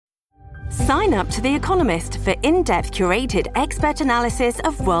Sign up to The Economist for in-depth curated expert analysis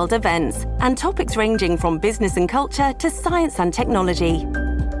of world events and topics ranging from business and culture to science and technology.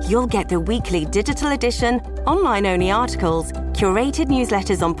 You'll get the weekly digital edition, online-only articles, curated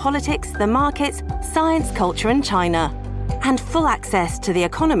newsletters on politics, the markets, science, culture and China, and full access to The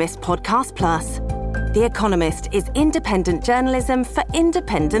Economist Podcast Plus. The Economist is independent journalism for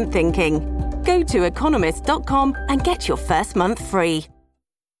independent thinking. Go to economist.com and get your first month free.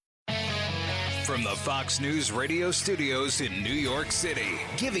 From the Fox News radio studios in New York City,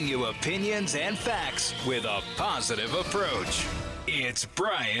 giving you opinions and facts with a positive approach. It's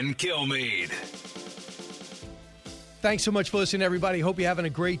Brian Kilmeade. Thanks so much for listening, everybody. Hope you're having a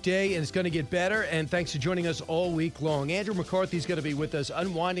great day, and it's going to get better. And thanks for joining us all week long. Andrew McCarthy's going to be with us,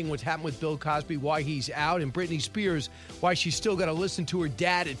 unwinding what's happened with Bill Cosby, why he's out, and Britney Spears, why she's still got to listen to her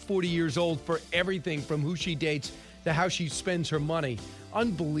dad at 40 years old for everything from who she dates to how she spends her money.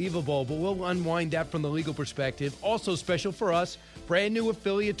 Unbelievable, but we'll unwind that from the legal perspective. Also special for us, brand new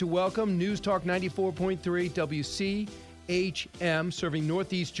affiliate to welcome, News Talk 94.3 WCHM, serving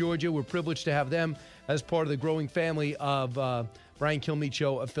Northeast Georgia. We're privileged to have them as part of the growing family of Brian Kilmeade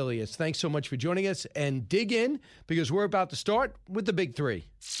Show affiliates. Thanks so much for joining us, and dig in, because we're about to start with the Big Three.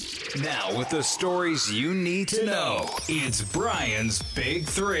 Now with the stories you need to know, it's Brian's Big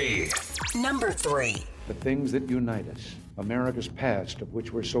Three. Number 3. The things that unite us, America's past, of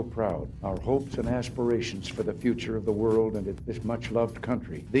which we're so proud, our hopes and aspirations for the future of the world and this much-loved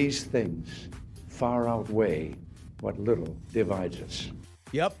country, these things far outweigh what little divides us.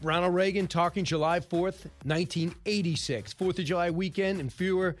 Yep, Ronald Reagan talking July 4th, 1986. 4th of July weekend, and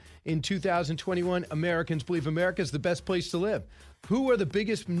fewer in 2021 Americans believe America is the best place to live. Who are the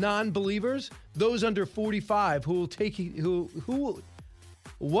biggest non-believers? Those under 45 who will take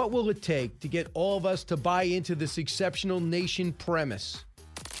what will it take to get all of us to buy into this exceptional nation premise?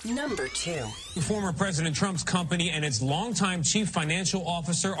 Number 2. Former President Trump's company and its longtime chief financial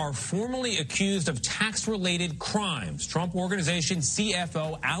officer are formally accused of tax-related crimes. Trump Organization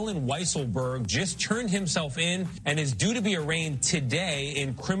CFO Alan Weisselberg just turned himself in and is due to be arraigned today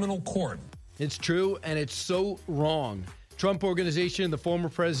in criminal court. It's true, and it's so wrong. Trump Organization and the former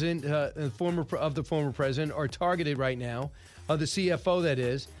president, the former president, are targeted right now. The CFO, that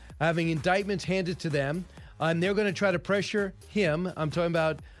is, having indictments handed to them. And they're going to try to pressure him, I'm talking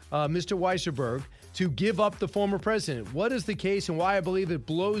about Mr. Weisselberg, to give up the former president. What is the case and why I believe it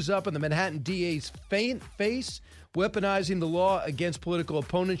blows up in the Manhattan DA's face? Weaponizing the law against political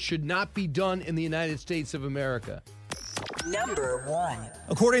opponents should not be done in the United States of America. Number 1.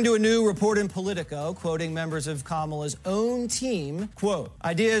 According to a new report in Politico, quoting members of Kamala's own team, quote,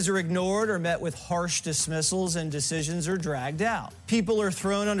 ideas are ignored or met with harsh dismissals and decisions are dragged out. People are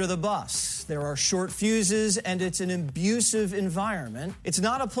thrown under the bus. There are short fuses and it's an abusive environment. It's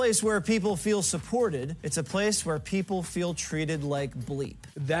not a place where people feel supported. It's a place where people feel treated like bleep.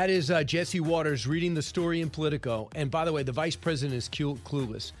 That is Jesse Waters reading the story in Politico. And by the way, the vice president is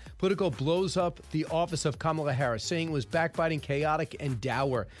clueless. Politico blows up the office of Kamala Harris, saying it was backbiting, chaotic, and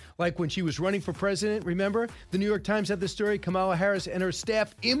dour. Like when she was running for president, remember? The New York Times had the story, Kamala Harris and her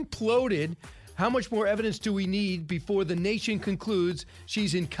staff imploded. How much more evidence do we need before the nation concludes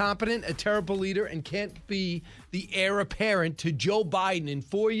she's incompetent, a terrible leader, and can't be the heir apparent to Joe Biden in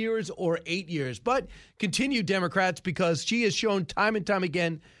 4 years or 8 years? But continue, Democrats, because she has shown time and time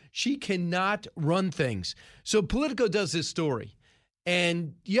again she cannot run things. So Politico does this story.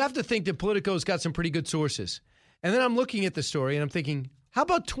 And you have to think that Politico's got some pretty good sources. And then I'm looking at the story and I'm thinking, how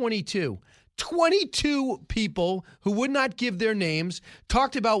about 22? 22 people who would not give their names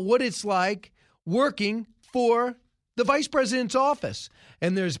talked about what it's like working for the vice president's office.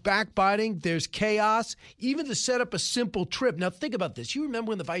 And there's backbiting, there's chaos, even to set up a simple trip. Now, think about this. You remember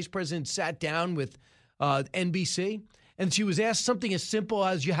when the vice president sat down with NBC? And she was asked something as simple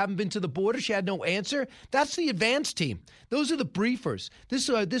as, you haven't been to the border? She had no answer. That's the advance team. Those are the briefers.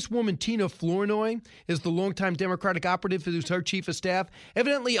 This woman, Tina Flournoy, is the longtime Democratic operative who's her chief of staff.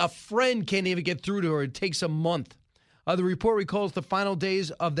 Evidently, a friend can't even get through to her. It takes a month. The report recalls the final days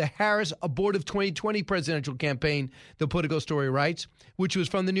of the Harris abortive 2020 presidential campaign, the Politico story writes, which was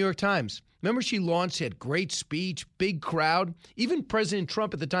from the New York Times. Remember, she launched, she had great speech, big crowd. Even President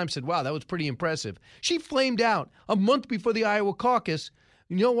Trump at the time said, wow, that was pretty impressive. She flamed out a month before the Iowa caucus.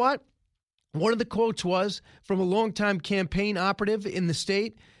 You know what? One of the quotes was from a longtime campaign operative in the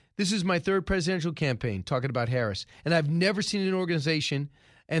state. This is my third presidential campaign, talking about Harris. And I've never seen an organization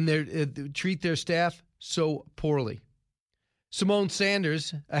and they treat their staff so poorly. Simone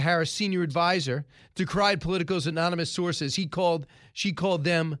Sanders, a Harris senior advisor, decried Politico's anonymous sources. She called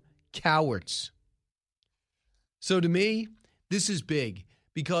them cowards. So to me, this is big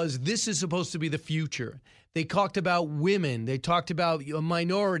because this is supposed to be the future. They talked about women. They talked about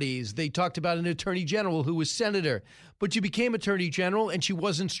minorities. They talked about an attorney general who was senator. But she became attorney general, and she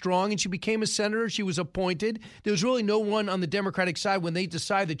wasn't strong, and she became a senator. She was appointed. There was really no one on the Democratic side when they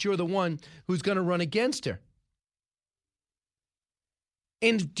decide that you're the one who's going to run against her.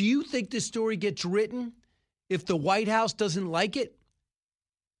 And do you think this story gets written if the White House doesn't like it?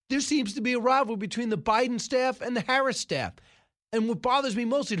 There seems to be a rivalry between the Biden staff and the Harris staff. And what bothers me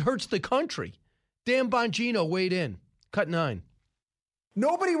most, it hurts the country. Dan Bongino weighed in. Cut 9.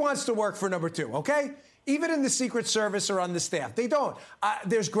 Nobody wants to work for number 2, okay? Even in the Secret Service or on the staff. They don't.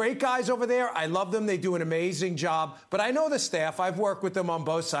 There's great guys over there. I love them. They do an amazing job. But I know the staff. I've worked with them on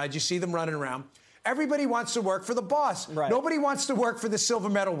both sides. You see them running around. Everybody wants to work for the boss. Right. Nobody wants to work for the silver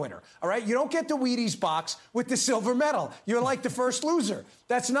medal winner. All right? You don't get the Wheaties box with the silver medal. You're like the first loser.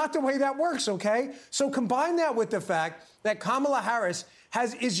 That's not the way that works, okay? So combine that with the fact that Kamala Harris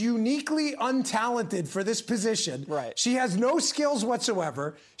is uniquely untalented for this position. Right. She has no skills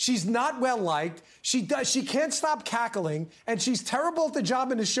whatsoever. She's not well liked. She can't stop cackling, and she's terrible at the job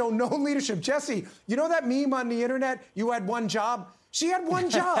and has shown no leadership. Jesse, you know that meme on the internet? You had one job. She had one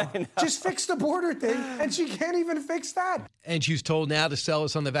job. Just fix the border thing, and she can't even fix that. And she's told now to sell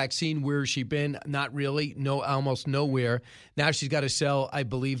us on the vaccine. Where has she been? Not really. No, almost nowhere. Now she's got to sell, I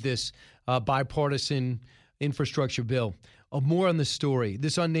believe, this bipartisan infrastructure bill. More on the story.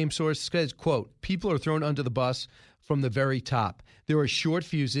 This unnamed source says, quote, people are thrown under the bus from the very top. There are short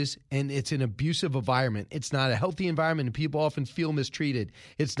fuses, and it's an abusive environment. It's not a healthy environment, and people often feel mistreated.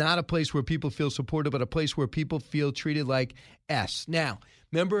 It's not a place where people feel supported, but a place where people feel treated like S. Now,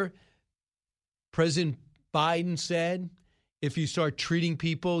 remember President Biden said, if you start treating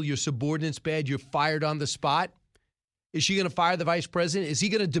people, your subordinates bad, you're fired on the spot? Is she going to fire the vice president? Is he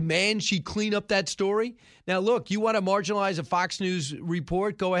going to demand she clean up that story? Now, look, you want to marginalize a Fox News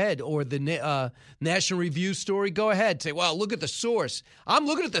report? Go ahead. Or the National Review story? Go ahead. Say, well, look at the source. I'm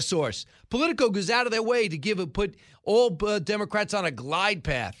looking at the source. Politico goes out of their way to put all Democrats on a glide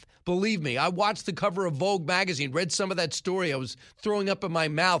path. Believe me, I watched the cover of Vogue magazine, read some of that story. I was throwing up in my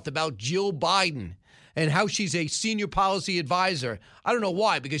mouth about Jill Biden and how she's a senior policy advisor. I don't know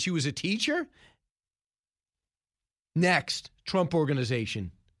why, because she was a teacher? Next, Trump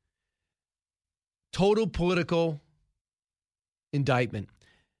Organization. Total political indictment.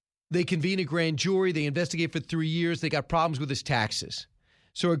 They convene a grand jury. They investigate for 3 years. They got problems with his taxes.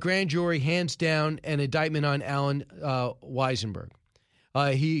 So a grand jury hands down an indictment on Alan Weisenberg.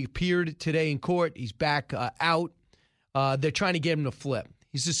 He appeared today in court. He's back out. They're trying to get him to flip.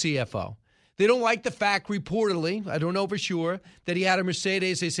 He's the CFO. They don't like the fact, reportedly, I don't know for sure, that he had a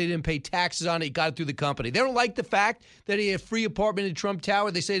Mercedes. They say he didn't pay taxes on it. He got it through the company. They don't like the fact that he had a free apartment in Trump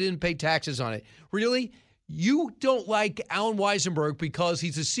Tower. They say he didn't pay taxes on it. Really? You don't like Alan Weisenberg because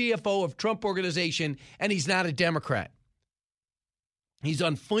he's the CFO of Trump Organization and he's not a Democrat. He's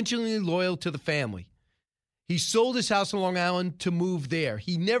unflinchingly loyal to the family. He sold his house in Long Island to move there.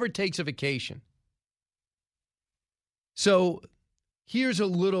 He never takes a vacation. So here's a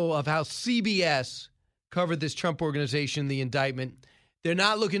little of how CBS covered this Trump Organization, the indictment. They're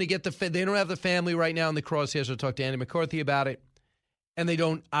not looking to get they don't have the family right now in the crosshairs. We'll talk to Andy McCarthy about it. And they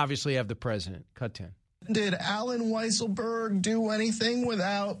don't obviously have the president. Cut 10. Did Alan Weisselberg do anything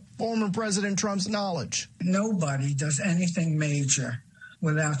without former President Trump's knowledge? Nobody does anything major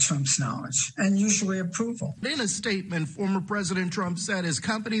without Trump's knowledge and usually approval. In a statement, former President Trump said his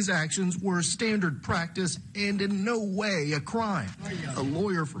company's actions were standard practice and in no way a crime. A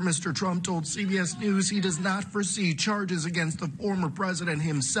lawyer for Mr. Trump told CBS News he does not foresee charges against the former president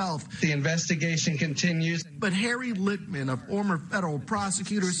himself. The investigation continues. But Harry Litman, a former federal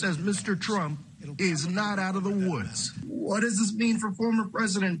prosecutor, says Mr. Trump is not out of the woods. What does this mean for former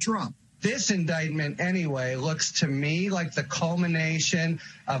President Trump? This indictment, anyway, looks to me like the culmination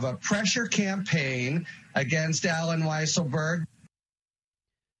of a pressure campaign against Alan Weisselberg.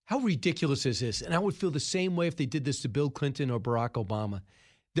 How ridiculous is this? And I would feel the same way if they did this to Bill Clinton or Barack Obama.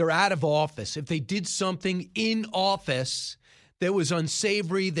 They're out of office. If they did something in office that was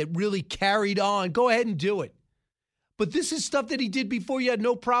unsavory, that really carried on, go ahead and do it. But this is stuff that he did before. You had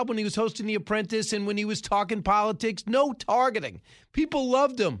no problem when he was hosting The Apprentice and when he was talking politics. No targeting. People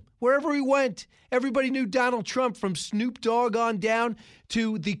loved him wherever he went. Everybody knew Donald Trump, from Snoop Dogg on down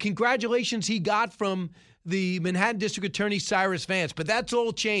to the congratulations he got from the Manhattan District Attorney Cyrus Vance. But that's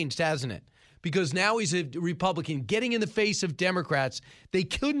all changed, hasn't it? Because now he's a Republican getting in the face of Democrats. They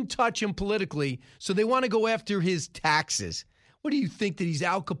couldn't touch him politically, so they want to go after his taxes. What do you think, that he's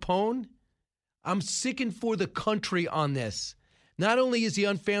Al Capone? I'm sickened for the country on this. Not only is he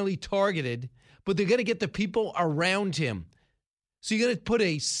unfairly targeted, but they're going to get the people around him. So you're going to put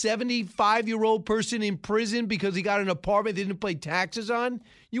a 75-year-old person in prison because he got an apartment they didn't pay taxes on?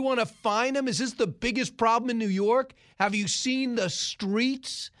 You want to fine him? Is this the biggest problem in New York? Have you seen the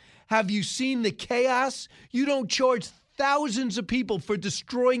streets? Have you seen the chaos? You don't charge thousands of people for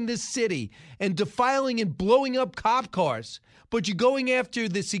destroying this city and defiling and blowing up cop cars. But you're going after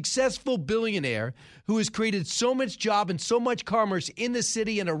the successful billionaire who has created so much job and so much commerce in the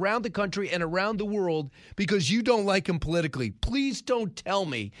city and around the country and around the world because you don't like him politically. Please don't tell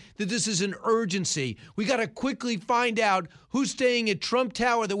me that this is an urgency. We got to quickly find out who's staying at Trump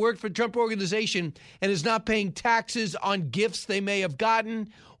Tower that worked for Trump Organization and is not paying taxes on gifts they may have gotten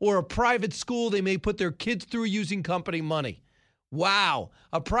or a private school they may put their kids through using company money. Wow,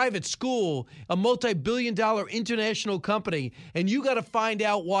 a private school, a multi-billion-dollar international company, and you got to find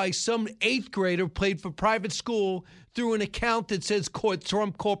out why some 8th grader paid for private school through an account that says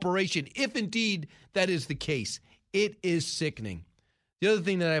Trump Corporation, if indeed that is the case. It is sickening. The other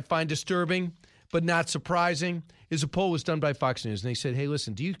thing that I find disturbing, but not surprising, is a poll was done by Fox News, and they said, hey,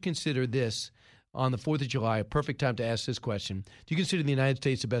 listen, do you consider this, on the 4th of July, a perfect time to ask this question, do you consider the United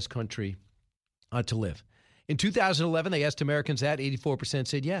States the best country to live? In 2011, they asked Americans that. 84%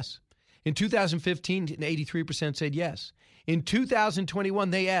 said yes. In 2015, 83% said yes. In 2021,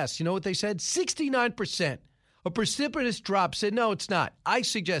 they asked, you know what they said? 69%. A precipitous drop said, no, it's not. I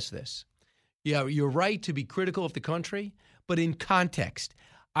suggest this. Yeah, you're right to be critical of the country, but in context.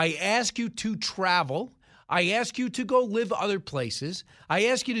 I ask you to travel. I ask you to go live other places. I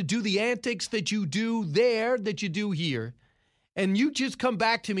ask you to do the antics that you do there that you do here. And you just come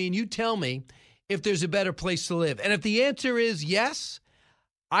back to me and you tell me if there's a better place to live. And if the answer is yes,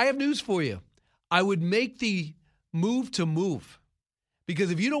 I have news for you. I would make the move to move.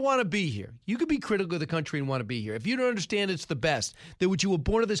 Because if you don't want to be here, you can be critical of the country and want to be here. If you don't understand it's the best, that when you were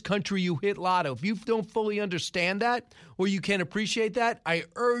born in this country, you hit lotto. If you don't fully understand that or you can't appreciate that, I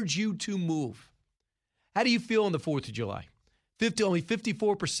urge you to move. How do you feel on the 4th of July? Only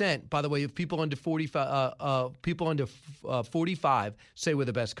 54%, by the way, of people under 45 say we're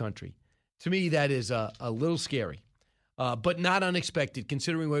the best country. To me, that is a little scary, but not unexpected,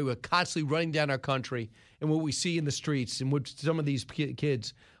 considering the way we're constantly running down our country and what we see in the streets and what some of these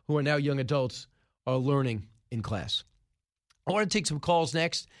kids who are now young adults are learning in class. I want to take some calls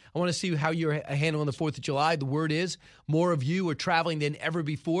next. I want to see how you're handling the 4th of July. The word is more of you are traveling than ever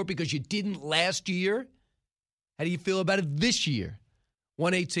before because you didn't last year. How do you feel about it this year?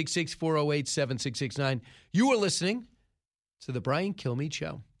 1-866-408-7669. You are listening to The Brian Kilmeade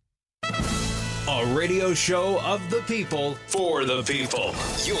Show. A radio show of the people, for the people.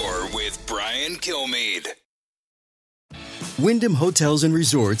 You're with Brian Kilmeade. Wyndham Hotels and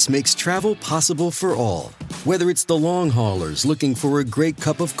Resorts makes travel possible for all. Whether it's the long haulers looking for a great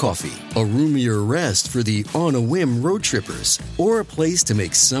cup of coffee, a roomier rest for the on-a-whim road trippers, or a place to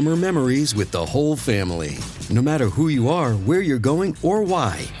make summer memories with the whole family. No matter who you are, where you're going, or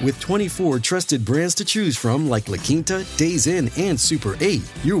why, with 24 trusted brands to choose from like La Quinta, Days Inn, and Super 8,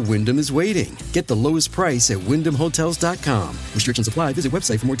 your Wyndham is waiting. Get the lowest price at WyndhamHotels.com. Restrictions apply. Visit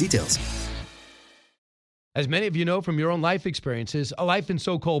website for more details. As many of you know from your own life experiences, a life in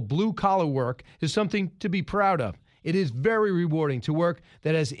so-called blue-collar work is something to be proud of. It is very rewarding to work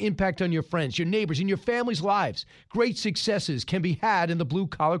that has impact on your friends, your neighbors, and your family's lives. Great successes can be had in the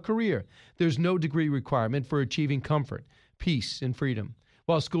blue-collar career. There's no degree requirement for achieving comfort, peace, and freedom.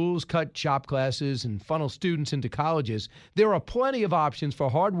 While schools cut shop classes and funnel students into colleges, there are plenty of options for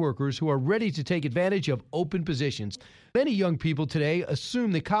hard workers who are ready to take advantage of open positions. Many young people today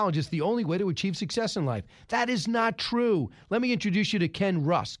assume that college is the only way to achieve success in life. That is not true. Let me introduce you to Ken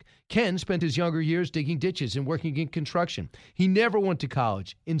Rusk. Ken spent his younger years digging ditches and working in construction. He never went to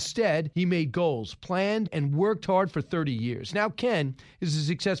college. Instead, he made goals, planned, and worked hard for 30 years. Now, Ken is a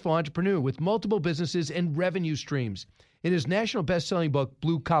successful entrepreneur with multiple businesses and revenue streams. In his national best-selling book,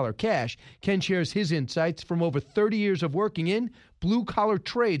 Blue Collar Cash, Ken shares his insights from over 30 years of working in blue-collar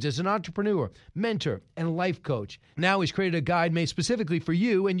trades as an entrepreneur, mentor, and life coach. Now he's created a guide made specifically for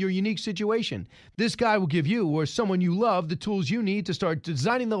you and your unique situation. This guide will give you or someone you love the tools you need to start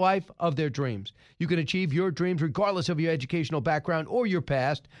designing the life of their dreams. You can achieve your dreams regardless of your educational background or your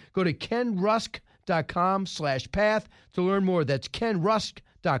past. Go to kenrusk.com/path to learn more. That's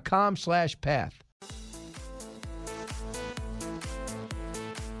kenrusk.com/path.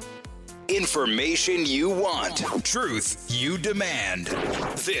 Information you want. Truth you demand.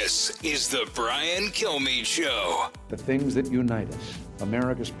 This is the Brian Kilmeade Show. The things that unite us,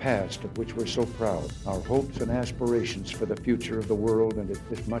 America's past of which we're so proud, our hopes and aspirations for the future of the world and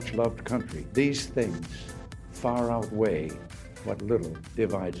this much-loved country, these things far outweigh what little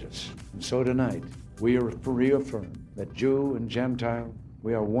divides us. And so tonight, We reaffirm that Jew and Gentile,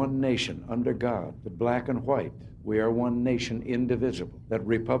 we are one nation under God, that black and white, we are one nation indivisible, that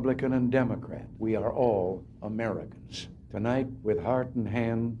Republican and Democrat, we are all Americans. Tonight, with heart and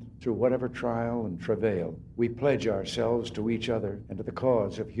hand, through whatever trial and travail, we pledge ourselves to each other and to the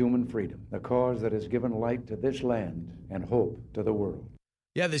cause of human freedom, the cause that has given light to this land and hope to the world.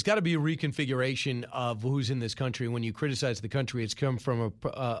 Yeah, there's got to be a reconfiguration of who's in this country. When you criticize the country, it's come from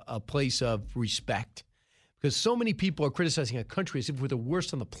a place of respect. Because so many people are criticizing a country as if we're the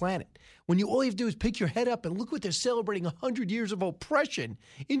worst on the planet. When all you have to do is pick your head up and look what they're celebrating, 100 years of oppression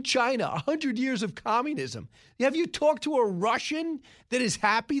in China, 100 years of communism. Have you talked to a Russian that is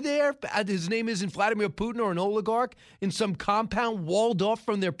happy there? His name isn't Vladimir Putin or an oligarch in some compound walled off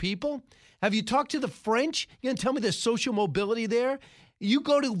from their people? Have you talked to the French? You going to tell me there's social mobility there? You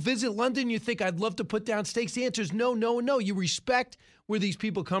go to visit London, you think, I'd love to put down stakes. The answer is no, no, no. You respect where these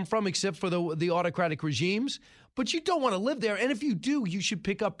people come from, except for the autocratic regimes. But you don't want to live there. And if you do, you should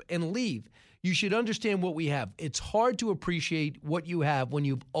pick up and leave. You should understand what we have. It's hard to appreciate what you have when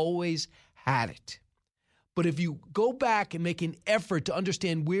you've always had it. But if you go back and make an effort to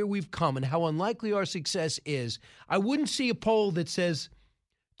understand where we've come and how unlikely our success is, I wouldn't see a poll that says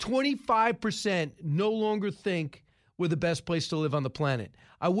 25% no longer think we're the best place to live on the planet.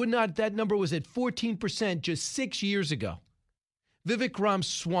 I would not. That number was at 14% just 6 years ago. Vivek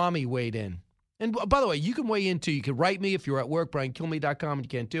Ramaswamy weighed in. And by the way, you can weigh in too. You can write me if you're at work, BrianKilmeade.com, and you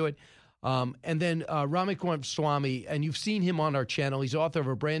can't do it. And then Vivek Ramaswamy, and you've seen him on our channel. He's author of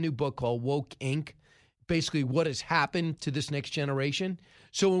a brand new book called Woke Inc., basically what has happened to this next generation.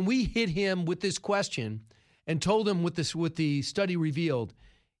 So when we hit him with this question and told him what the study revealed,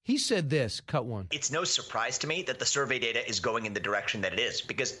 he said this, cut one. It's no surprise to me that the survey data is going in the direction that it is,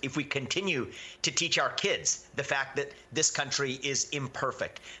 because if we continue to teach our kids the fact that this country is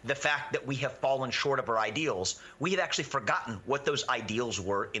imperfect, the fact that we have fallen short of our ideals, we have actually forgotten what those ideals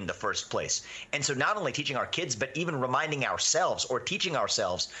were in the first place. And so not only teaching our kids, but even reminding ourselves or teaching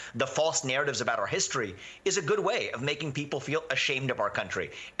ourselves the false narratives about our history is a good way of making people feel ashamed of our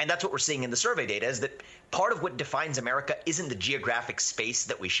country. And that's what we're seeing in the survey data, is that part of what defines America isn't the geographic space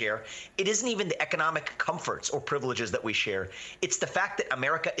that we share. It isn't even the economic comforts or privileges that we share. It's the fact that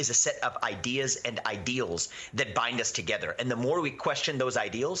America is a set of ideas and ideals that bind us together. And the more we question those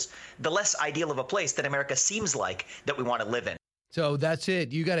ideals, the less ideal of a place that America seems like that we want to live in. So that's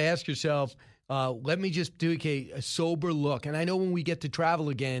it. You got to ask yourself, let me just do a sober look. And I know when we get to travel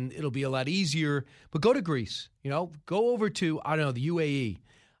again, it'll be a lot easier. But go to Greece, go over to, I don't know, the UAE.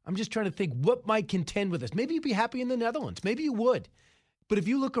 I'm just trying to think what might contend with us. Maybe you'd be happy in the Netherlands. Maybe you would. But if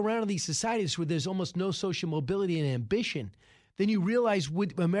you look around in these societies where there's almost no social mobility and ambition, then you realize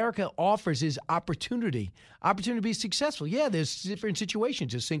what America offers is opportunity. Opportunity to be successful. Yeah, there's different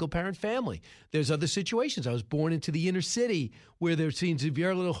situations. There's single-parent family. There's other situations. I was born into the inner city where there seems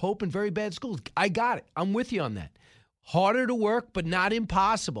very little hope and very bad schools. I got it. I'm with you on that. Harder to work, but not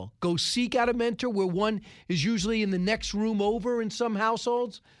impossible. Go seek out a mentor where one is usually in the next room over in some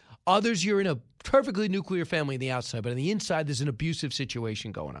households. Others, you're in a perfectly nuclear family on the outside, but on the inside, there's an abusive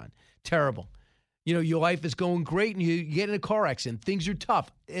situation going on. Terrible. Your life is going great and you get in a car accident. Things are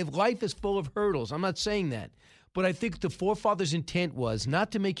tough. If life is full of hurdles, I'm not saying that. But I think the forefathers' intent was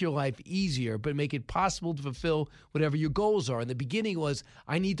not to make your life easier, but make it possible to fulfill whatever your goals are. In the beginning was,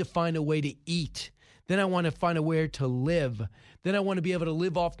 I need to find a way to eat. Then I want to find a way to live. Then I want to be able to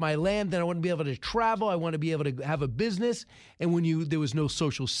live off my land. Then I want to be able to travel. I want to be able to have a business. And when there was no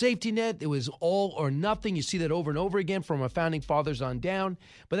social safety net, it was all or nothing. You see that over and over again from our founding fathers on down.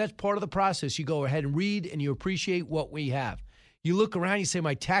 But that's part of the process. You go ahead and read and you appreciate what we have. You look around, you say,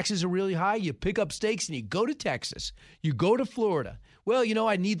 my taxes are really high. You pick up stakes and you go to Texas. You go to Florida. Well,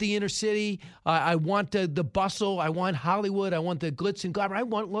 I need the inner city. I want the bustle. I want Hollywood. I want the glitz and glamour. I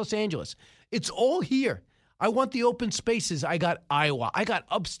want Los Angeles. It's all here. I want the open spaces. I got Iowa. I got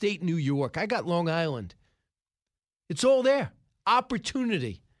upstate New York. I got Long Island. It's all there.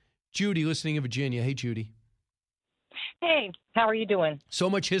 Opportunity. Judy, listening in Virginia. Hey, Judy. Hey, how are you doing? So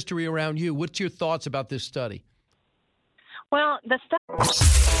much history around you. What's your thoughts about this study? Well, the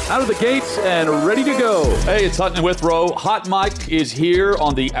study... Out of the gates and ready to go. Hey, it's Hutton Withrow. Hot Mike is here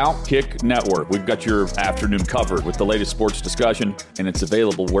on the Outkick Network. We've got your afternoon covered with the latest sports discussion, and it's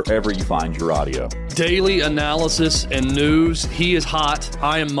available wherever you find your audio. Daily analysis and news. He is hot.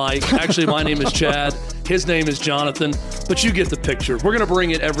 I am Mike. Actually, my name is Chad. His name is Jonathan, but you get the picture. We're going to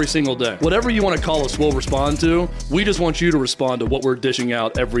bring it every single day. Whatever you want to call us, we'll respond to. We just want you to respond to what we're dishing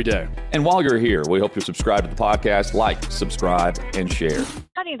out every day. And while you're here, we hope you subscribe to the podcast, like, subscribe, and share.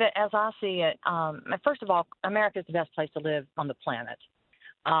 That as I see it, first of all, America is the best place to live on the planet.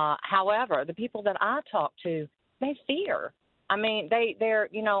 However, the people that I talk to, they fear. I mean, they're,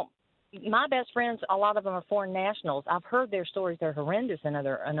 my best friends, a lot of them are foreign nationals. I've heard their stories. They're horrendous in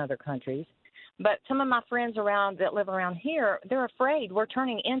other countries. But some of my friends that live around here, they're afraid we're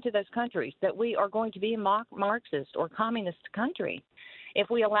turning into those countries, that we are going to be a Marxist or communist country if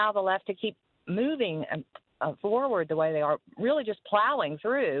we allow the left to keep moving forward the way they are, really just plowing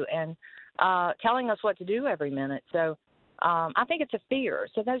through and telling us what to do every minute. So I think it's a fear.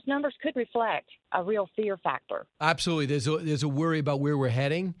 So those numbers could reflect a real fear factor. Absolutely. There's a worry about where we're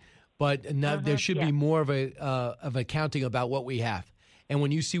heading, but there should be more of a counting about what we have. And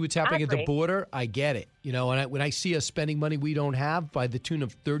when you see what's happening at the border, I get it. And when I see us spending money we don't have by the tune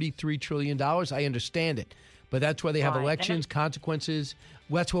of $33 trillion, I understand it. But that's why they have elections, consequences.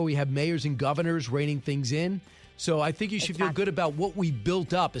 That's why we have mayors and governors reining things in. So I think you should feel good about what we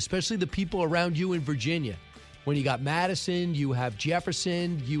built up, especially the people around you in Virginia. When you got Madison, you have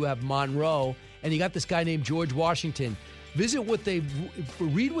Jefferson, you have Monroe, and you got this guy named George Washington. Read what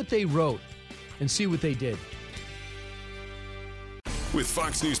they wrote and see what they did. With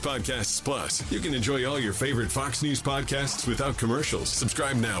Fox News Podcasts Plus, you can enjoy all your favorite Fox News podcasts without commercials.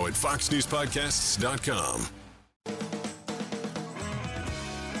 Subscribe now at foxnewspodcasts.com.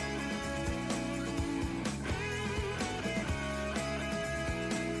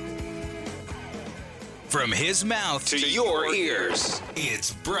 From his mouth to your ears,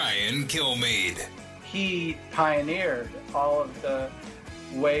 it's Brian Kilmeade. He pioneered all of the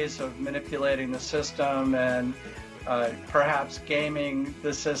ways of manipulating the system and perhaps gaming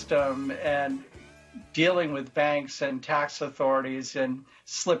the system and dealing with banks and tax authorities in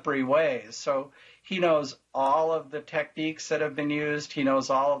slippery ways. So he knows all of the techniques that have been used. He knows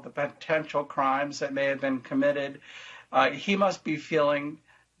all of the potential crimes that may have been committed. He must be feeling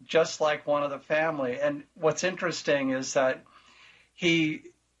just like one of the family. And what's interesting is that he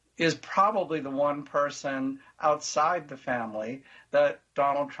is probably the one person outside the family that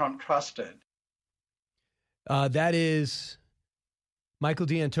Donald Trump trusted. That is Michael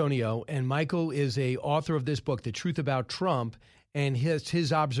D'Antonio, and Michael is a author of this book, The Truth About Trump, and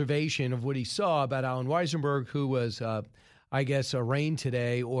his observation of what he saw about Alan Weisenberg, who was, arraigned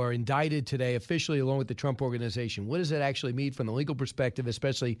today or indicted today officially along with the Trump Organization. What does that actually mean from the legal perspective,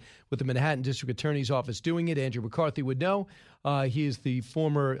 especially with the Manhattan District Attorney's Office doing it? Andrew McCarthy would know. He is the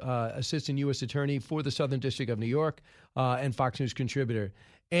former Assistant U.S. Attorney for the Southern District of New York and Fox News contributor.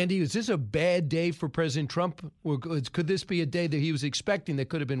 Andy, is this a bad day for President Trump? Or could this be a day that he was expecting that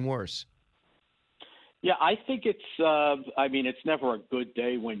could have been worse? Yeah, I think it's it's never a good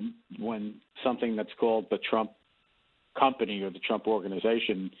day when something that's called the Trump company or the Trump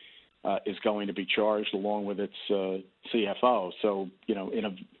organization is going to be charged along with its CFO. So,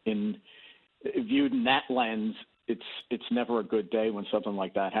 in viewed in that lens, it's never a good day when something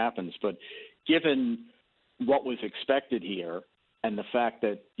like that happens. But given what was expected here, and the fact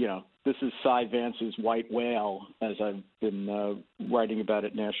that, this is Cy Vance's white whale, as I've been writing about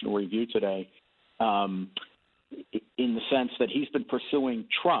at National Review today, in the sense that he's been pursuing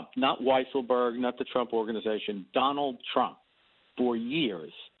Trump, not Weisselberg, not the Trump Organization, Donald Trump for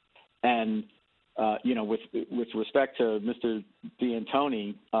years. And, with respect to Mr.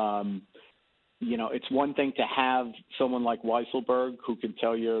 D'Antoni, it's one thing to have someone like Weisselberg who can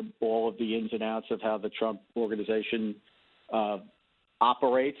tell you all of the ins and outs of how the Trump Organization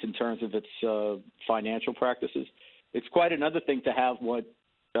operates in terms of its financial practices. It's quite another thing to have what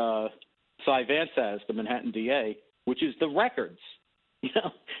Cy Vance has, the Manhattan DA, which is the records.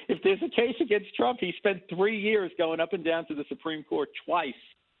 If there's a case against Trump, he spent 3 years going up and down to the Supreme Court twice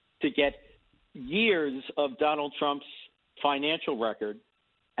to get years of Donald Trump's financial record.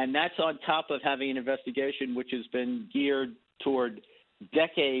 And that's on top of having an investigation which has been geared toward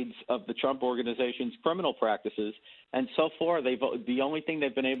decades of the Trump Organization's criminal practices. And so far, the only thing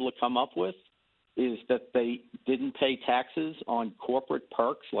they've been able to come up with is that they didn't pay taxes on corporate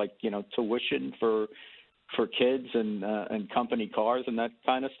perks like, tuition for kids and company cars and that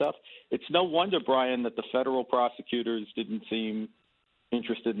kind of stuff. It's no wonder, Brian, that the federal prosecutors didn't seem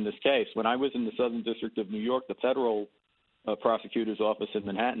interested in this case. When I was in the Southern District of New York, the federal prosecutor's office in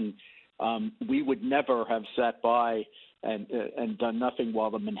Manhattan, we would never have sat by and done nothing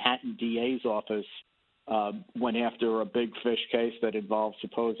while the Manhattan DA's office went after a big fish case that involved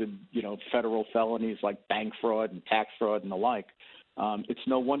supposed, federal felonies like bank fraud and tax fraud and the like. It's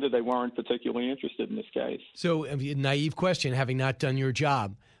no wonder they weren't particularly interested in this case. So, naive question, having not done your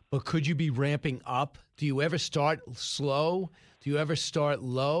job, but could you be ramping up? Do you ever start slow? Do you ever start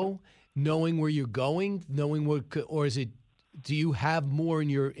low, knowing where you're going, knowing what, or is it? Do you have more in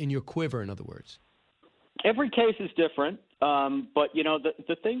your quiver? In other words. Every case is different. But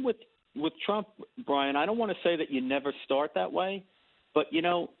the thing with Trump, Brian, I don't want to say that you never start that way, but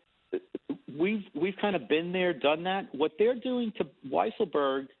we've kind of been there, done that. What they're doing to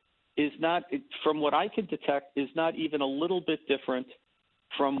Weisselberg is not, from what I can detect, is not even a little bit different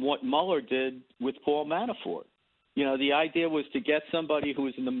from what Mueller did with Paul Manafort. The idea was to get somebody who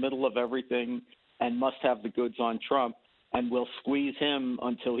is in the middle of everything and must have the goods on Trump, and we'll squeeze him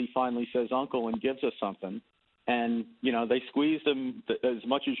until he finally says uncle and gives us something. And, they squeezed him as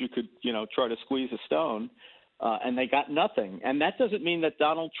much as you could, try to squeeze a stone, and they got nothing. And that doesn't mean that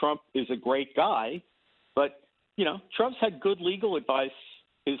Donald Trump is a great guy, but, Trump's had good legal advice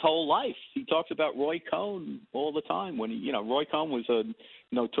his whole life. He talks about Roy Cohn all the time when Roy Cohn was a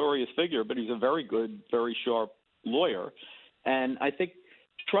notorious figure, but he's a very good, very sharp lawyer. And I think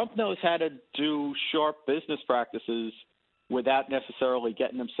Trump knows how to do sharp business practices without necessarily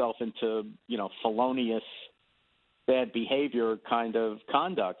getting himself into, felonious bad behavior kind of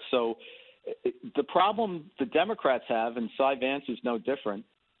conduct. So the problem the Democrats have, and Cy Vance is no different,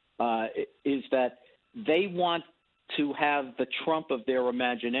 is that they want to have the Trump of their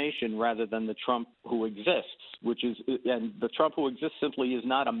imagination rather than the Trump who exists, and the Trump who exists simply is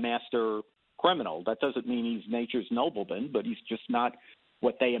not a master criminal. That doesn't mean he's nature's nobleman, but he's just not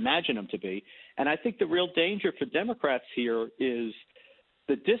what they imagine him to be. And I think the real danger for Democrats here is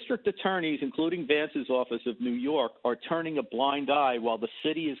the district attorneys, including Vance's office of New York, are turning a blind eye while the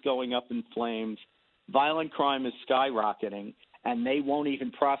city is going up in flames, violent crime is skyrocketing, and they won't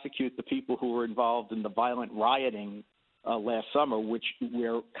even prosecute the people who were involved in the violent rioting last summer,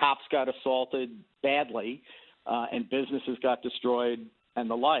 where cops got assaulted badly and businesses got destroyed and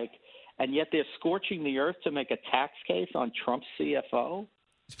the like. And yet they're scorching the earth to make a tax case on Trump's CFO.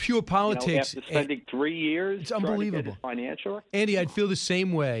 It's pure politics. After spending 3 years, it's unbelievable. Financial. Andy, I'd feel the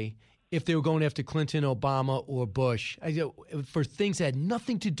same way if they were going after Clinton, Obama, or Bush for things that had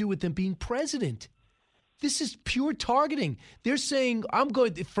nothing to do with them being president. This is pure targeting. They're saying, I'm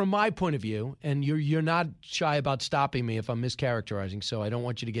going, from my point of view, and you're not shy about stopping me if I'm mischaracterizing, so I don't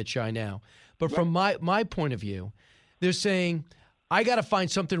want you to get shy now. But from my point of view, they're saying, I got to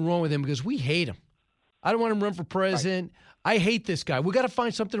find something wrong with him because we hate him. I don't want him to run for president. Right. I hate this guy. We got to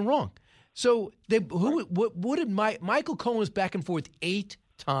find something wrong. So Michael Cohen was back and forth 8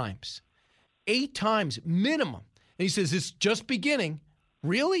 times. 8 times minimum. And he says, it's just beginning.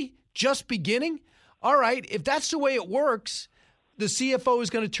 Really? Just beginning? All right, if that's the way it works, the CFO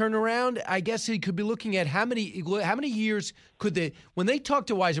is going to turn around. I guess he could be looking at how many years could they, when they talk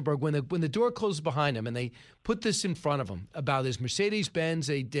to Weisselberg, when the door closes behind him and they put this in front of him about his Mercedes-Benz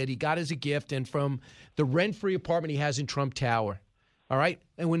that he got as a gift and from the rent-free apartment he has in Trump Tower. All right,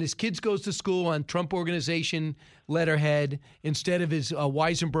 and when his kids goes to school on Trump Organization letterhead instead of his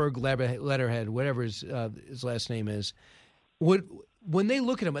Weisenberg letterhead, whatever his last name is, when they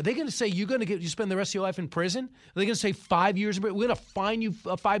look at him, are they going to say you spend the rest of your life in prison? Are they going to say 5 years? We're going to fine you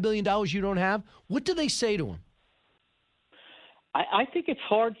 $5 billion you don't have? What do they say to him? I think it's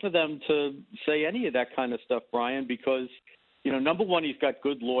hard for them to say any of that kind of stuff, Brian, because, number one, he's got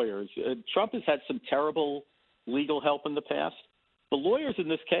good lawyers. Trump has had some terrible legal help in the past. The lawyers in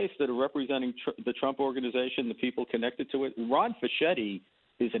this case that are representing the Trump Organization, the people connected to it, Ron Fischetti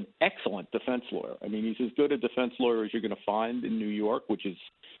is an excellent defense lawyer. I mean, he's as good a defense lawyer as you're going to find in New York, which is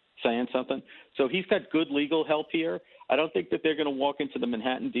saying something. So he's got good legal help here. I don't think that they're going to walk into the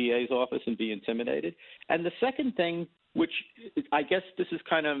Manhattan DA's office and be intimidated. And the second thing, which I guess this is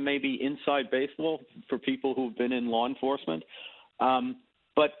kind of maybe inside baseball for people who've been in law enforcement,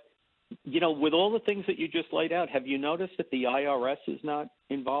 but, with all the things that you just laid out, have you noticed that the IRS is not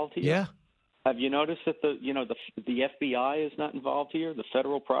involved here? Yeah. Have you noticed that the FBI is not involved here, the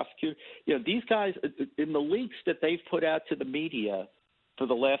federal prosecutor? These guys, in the leaks that they've put out to the media for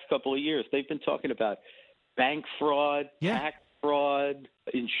the last couple of years, they've been talking about bank fraud, tax fraud,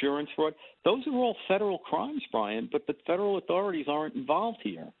 insurance fraud. Those are all federal crimes, Brian, but the federal authorities aren't involved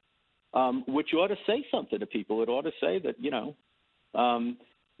here, which ought to say something to people. It ought to say that,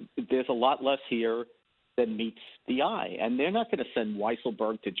 there's a lot less here than meets the eye. And they're not going to send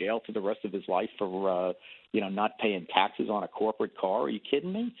Weisselberg to jail for the rest of his life for, not paying taxes on a corporate car. Are you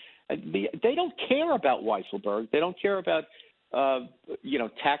kidding me? They don't care about Weisselberg. They don't care about,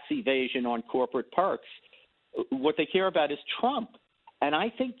 tax evasion on corporate perks. What they care about is Trump. And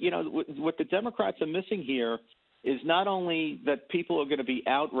I think, what the Democrats are missing here is not only that people are going to be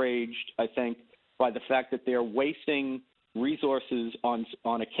outraged, I think, by the fact that they're wasting resources on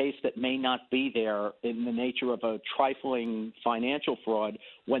a case that may not be there in the nature of a trifling financial fraud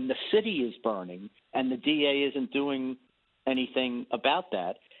when the city is burning and the DA isn't doing anything about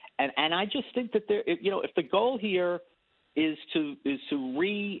that. And I just think that if the goal here is to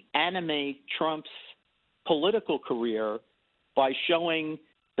reanimate Trump's political career by showing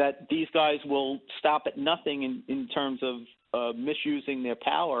that these guys will stop at nothing in terms of misusing their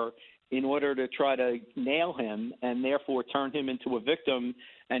power in order to try to nail him and therefore turn him into a victim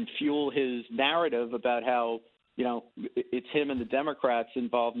and fuel his narrative about how, it's him and the Democrats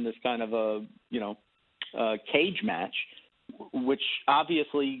involved in this kind of a cage match, which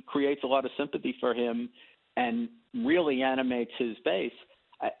obviously creates a lot of sympathy for him and really animates his base.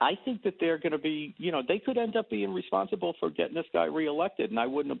 I think that they're going to be, they could end up being responsible for getting this guy reelected, and I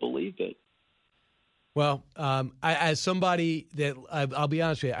wouldn't have believed it. Well, as somebody that I'll be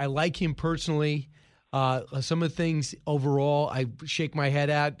honest with you, I like him personally. Some of the things overall, I shake my head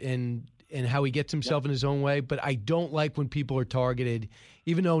at and how he gets himself in his own way. But I don't like when people are targeted.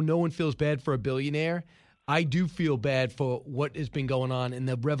 Even though no one feels bad for a billionaire, I do feel bad for what has been going on and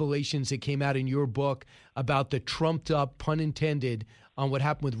the revelations that came out in your book about the trumped up, pun intended, on what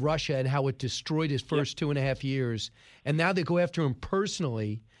happened with Russia and how it destroyed his first 2.5 years. And now they go after him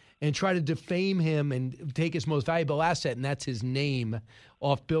personally and try to defame him and take his most valuable asset, and that's his name,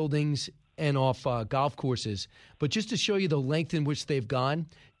 off buildings and off golf courses. But just to show you the length in which they've gone,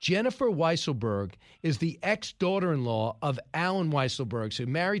 Jennifer Weisselberg is the ex-daughter-in-law of Alan Weisselberg, so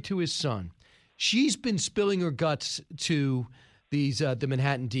married to his son. She's been spilling her guts to the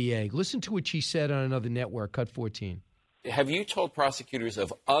Manhattan DA. Listen to what she said on another network, Cut 14. Have you told prosecutors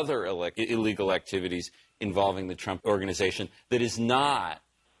of other illegal activities involving the Trump organization that is not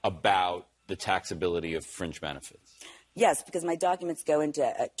about the taxability of fringe benefits? Yes, because my documents go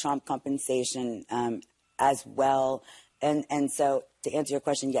into Trump compensation as well. And so to answer your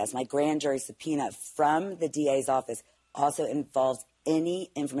question, yes, my grand jury subpoena from the DA's office also involves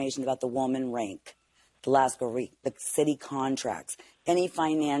any information about the woman rank, the Alaska REIT, the city contracts, any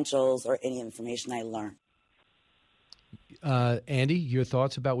financials or any information I learn. Andy, your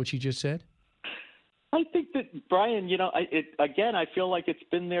thoughts about what she just said? I think that, Brian, I feel like it's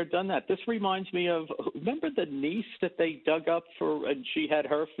been there, done that. This reminds me of, remember the niece that they dug up and she had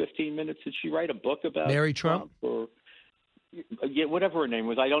her 15 minutes? Did she write a book about Mary Trump? Or, whatever her name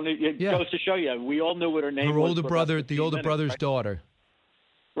was. I don't know. It goes to show you. We all knew what her name was. Her older brother, the older brother's daughter.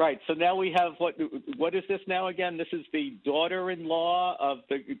 Right. So now we have what is this now again? This is the daughter-in-law of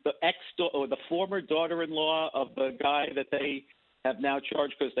the former daughter-in-law of the guy that they have now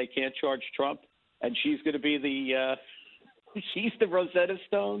charged because they can't charge Trump, and she's going to be she's the Rosetta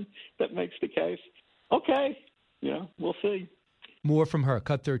Stone that makes the case. Okay, we'll see. More from her.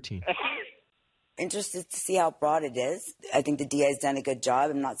 Cut 13. Interested to see how broad it is. I think the DA has done a good job.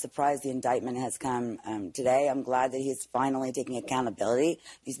 I'm not surprised the indictment has come today. I'm glad that he's finally taking accountability.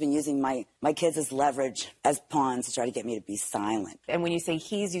 He's been using my kids as leverage, as pawns, to try to get me to be silent. And when you say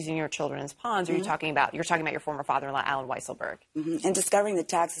he's using your children as pawns, are you talking about your former father-in-law, Alan Weisselberg? And discovering the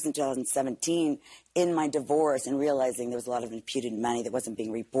taxes in 2017 in my divorce and realizing there was a lot of imputed money that wasn't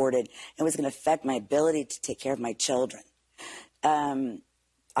being reported and was going to affect my ability to take care of my children.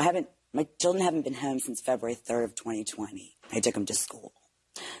 My children haven't been home since February 3rd of 2020. I took them to school.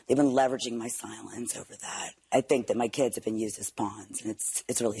 They've been leveraging my silence over that. I think that my kids have been used as pawns, and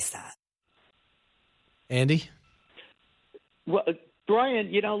it's really sad. Andy? Well, Brian,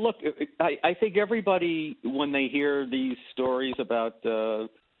 look, I think everybody, when they hear these stories about,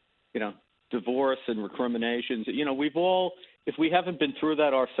 divorce and recriminations, we've all, if we haven't been through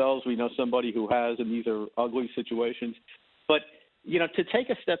that ourselves, we know somebody who has, and these are ugly situations. But to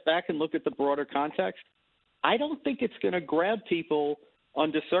take a step back and look at the broader context, I don't think it's going to grab people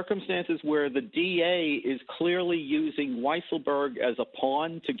under circumstances where the DA is clearly using Weisselberg as a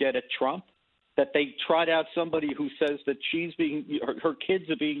pawn to get at Trump, that they trot out somebody who says that her kids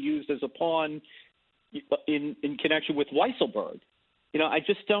are being used as a pawn in connection with Weisselberg. I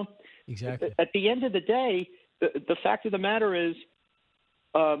just don't. Exactly. At the end of the day, the fact of the matter is,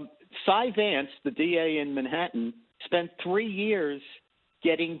 Cy Vance, the DA in Manhattan, spent 3 years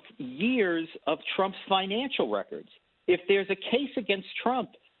getting years of Trump's financial records. If there's a case against Trump,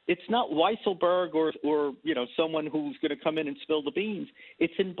 it's not Weisselberg or someone who's going to come in and spill the beans.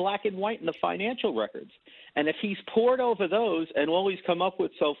 It's in black and white in the financial records. And if he's poured over those and all he's come up with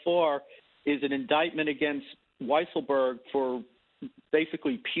so far is an indictment against Weisselberg for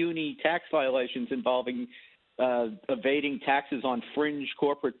basically puny tax violations involving evading taxes on fringe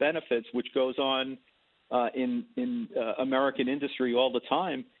corporate benefits, which goes on in American industry all the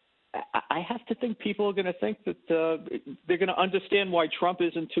time, I have to think people are going to think that they're going to understand why Trump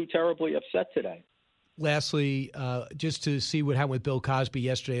isn't too terribly upset today. lastly, just to see what happened with Bill Cosby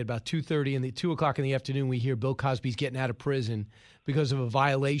yesterday at about 2:30 and 2 o'clock in the afternoon, we hear Bill Cosby's getting out of prison because of a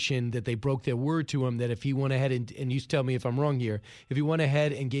violation that they broke their word to him that if he went ahead and you tell me if I'm wrong here, if he went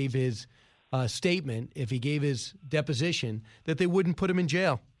ahead and gave his statement, if he gave his deposition, that they wouldn't put him in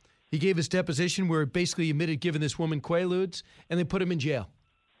jail. He gave his deposition where it basically admitted giving this woman Quaaludes, and they put him in jail.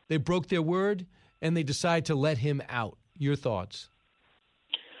 They broke their word, and they decided to let him out. Your thoughts?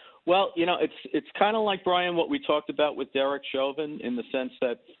 Well, it's kind of like, Brian, what we talked about with Derek Chauvin, in the sense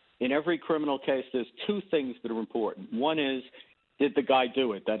that in every criminal case, there's two things that are important. One is, did the guy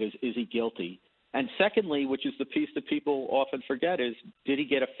do it? That is he guilty? And secondly, which is the piece that people often forget, is did he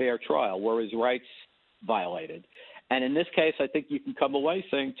get a fair trial? Were his rights violated? And in this case, I think you can come away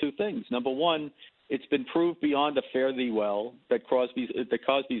saying two things. Number one, it's been proved beyond a fare thee well that Cosby's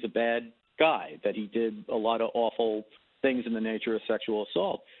a bad guy, that he did a lot of awful things in the nature of sexual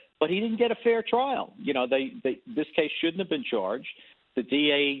assault. But he didn't get a fair trial. This case shouldn't have been charged. The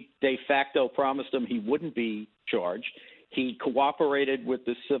DA de facto promised him he wouldn't be charged. He cooperated with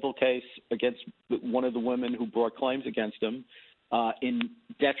the civil case against one of the women who brought claims against him in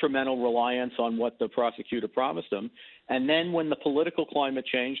detrimental reliance on what the prosecutor promised him. And then when the political climate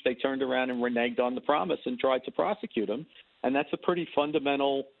changed, they turned around and reneged on the promise and tried to prosecute him. And that's a pretty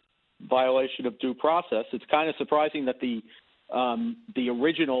fundamental violation of due process. It's kind of surprising that the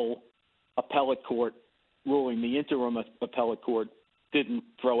original appellate court ruling, the interim appellate court, didn't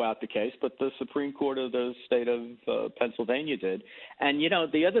throw out the case, but the Supreme Court of the state of Pennsylvania did. And,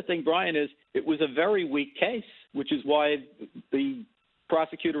 the other thing, Brian, is it was a very weak case, which is why the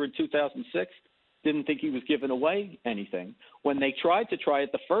prosecutor in 2006 didn't think he was giving away anything. When they tried to try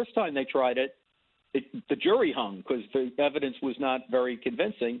it, the first time they tried it, the jury hung because the evidence was not very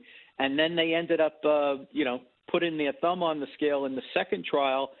convincing. And then they ended up, putting their thumb on the scale in the second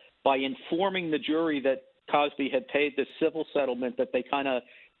trial by informing the jury that Cosby had paid this civil settlement that they kind of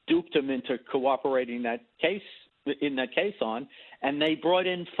duped him into cooperating in that case on. And they brought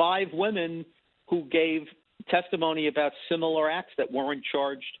in 5 women who gave testimony about similar acts that weren't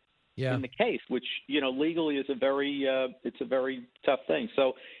charged in the case, which, legally is a very tough thing.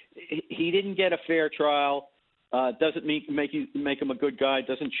 So he didn't get a fair trial. Doesn't make him a good guy.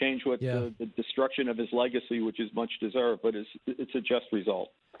 Doesn't change what the destruction of his legacy, which is much deserved, but it's a just result.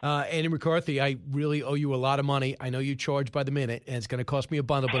 Andy McCarthy, I really owe you a lot of money. I know you charge by the minute, and it's going to cost me a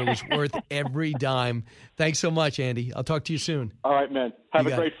bundle, but it was worth every dime. Thanks so much, Andy. I'll talk to you soon. All right, man. Have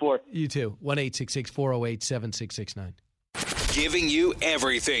a great floor. You too. 1-866-408-7669. Giving you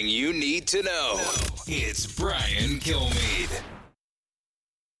everything you need to know. It's Brian Kilmeade.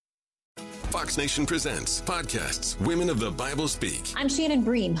 Fox Nation presents podcasts Women of the Bible Speak. I'm Shannon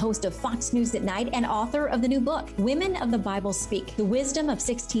Bream, host of Fox News at Night and author of the new book, Women of the Bible Speak, the wisdom of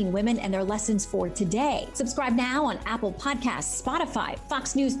 16 women and their lessons for today. Subscribe now on Apple Podcasts, Spotify,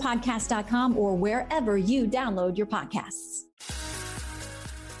 FoxNewsPodcast.com, or wherever you download your podcasts.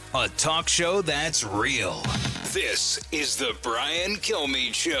 A talk show that's real. This is the Brian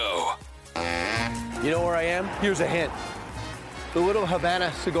Kilmeade Show. You know where I am? Here's a hint. The Little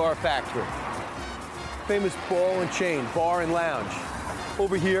Havana Cigar Factory. Famous ball and chain, bar and lounge.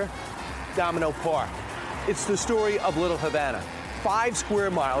 Over here, Domino Park. It's the story of Little Havana. 5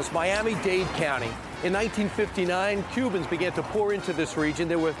 square miles, Miami-Dade County. In 1959, Cubans began to pour into this region.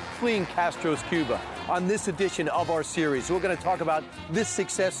 They were fleeing Castro's Cuba. On this edition of our series, we're going to talk about this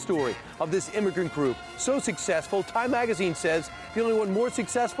success story of this immigrant group. So successful, Time Magazine says the only one more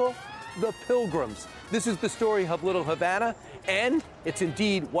successful, the Pilgrims. This is the story of Little Havana, and it's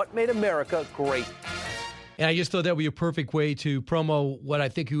indeed what made America great. And I just thought that would be a perfect way to promo what I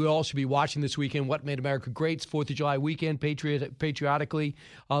think you all should be watching this weekend, What Made America Great. It's 4th of July weekend, patriotically,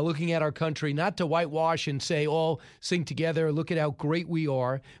 looking at our country, not to whitewash and say, all sing together, look at how great we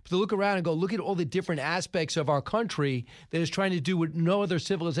are, but to look around and go, look at all the different aspects of our country that is trying to do what no other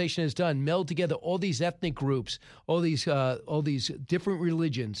civilization has done, meld together all these ethnic groups, all these different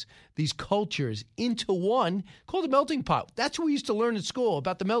religions, these cultures into one called a melting pot. That's what we used to learn in school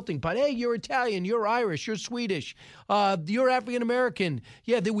about the melting pot. Hey, you're Italian, you're Irish, you're Swedish, you're African American.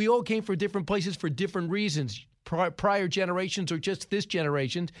 Yeah, we all came from different places for different reasons. Prior generations or just this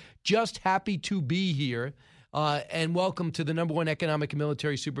generation, just happy to be here. And welcome to the number one economic and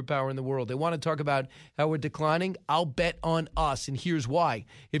military superpower in the world. They want to talk about how we're declining. I'll bet on us, and here's why.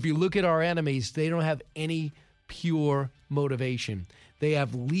 If you look at our enemies, they don't have any pure motivation. They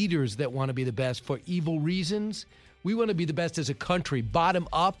have leaders that want to be the best for evil reasons. We want to be the best as a country, bottom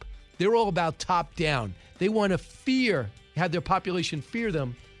up. They're all about top down. They want to have their population fear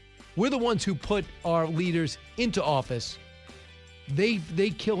them. We're the ones who put our leaders into office. They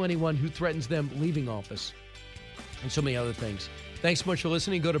kill anyone who threatens them leaving office, and so many other things. Thanks so much for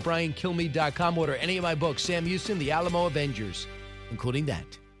listening. Go to BrianKilmeade.com. Order any of my books, Sam Houston, The Alamo Avengers, including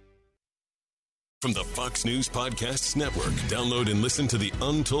that. From the Fox News Podcasts Network, download and listen to The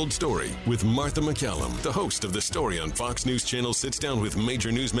Untold Story with Martha McCallum. The host of The Story on Fox News Channel sits down with major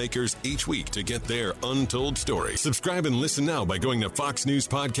newsmakers each week to get their untold story. Subscribe and listen now by going to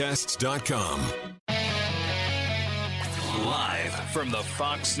foxnewspodcasts.com. Live from the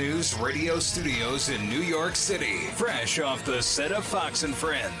Fox News radio studios in New York City, fresh off the set of Fox and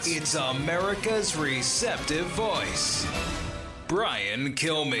Friends, it's America's receptive voice, Brian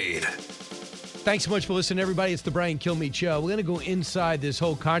Kilmeade. Thanks so much for listening, everybody. It's the Brian Kilmeade Show. We're going to go inside this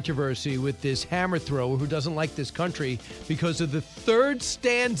whole controversy with this hammer thrower who doesn't like this country because of the third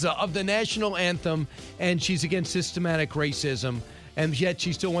stanza of the national anthem, and she's against systematic racism. And yet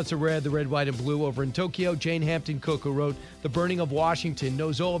she still wants to wear the red, white, and blue over in Tokyo. Jane Hampton Cook, who wrote The Burning of Washington,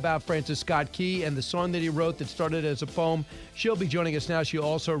 knows all about Francis Scott Key and the song that he wrote that started as a poem. She'll be joining us now. She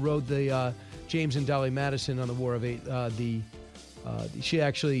also wrote the James and Dolly Madison on the War of Eight. She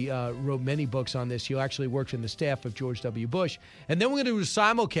actually wrote many books on this. She actually worked in the staff of George W. Bush. And then we're going to do a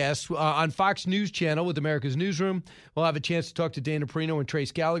simulcast on Fox News Channel with America's Newsroom. We'll have a chance to talk to Dana Perino and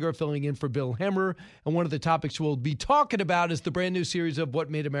Trace Gallagher, filling in for Bill Hemmer. And one of the topics we'll be talking about is the brand new series of What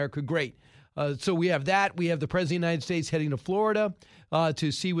Made America Great. So we have that. We have the President of the United States heading to Florida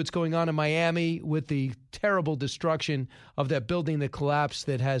to see what's going on in Miami with the terrible destruction of that building that collapsed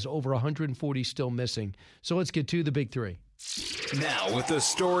that has over 140 still missing. So let's get to the big three. Now, with the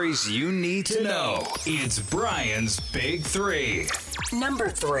stories you need to know, it's Brian's Big Three. Number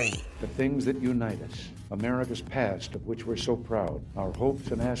 3. The things that unite us, America's past of which we're so proud, our hopes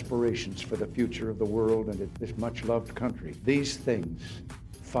and aspirations for the future of the world and this much-loved country, these things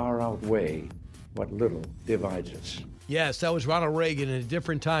far outweigh what little divides us. Yes, that was Ronald Reagan in a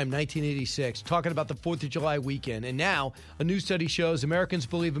different time, 1986, talking about the 4th of July weekend. And now, a new study shows Americans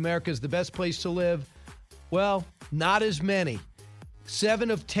believe America is the best place to live. Well, not as many. 7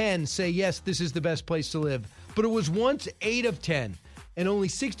 of 10 say, yes, this is the best place to live. But it was once 8 of 10. And only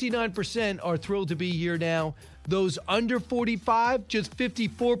 69% are thrilled to be here now. Those under 45, just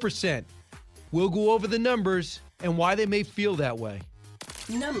 54%. We'll go over the numbers and why they may feel that way.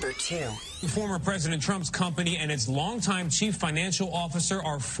 Number 2. Former President Trump's company and its longtime chief financial officer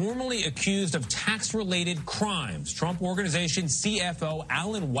are formally accused of tax-related crimes. Trump Organization CFO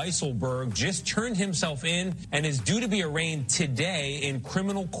Alan Weisselberg just turned himself in and is due to be arraigned today in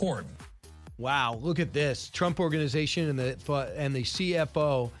criminal court. Wow, look at this. Trump Organization and the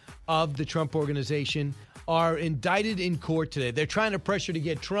CFO of the Trump Organization are indicted in court today. They're trying to pressure to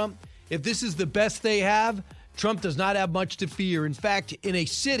get Trump. If this is the best they have, Trump does not have much to fear. In fact, in a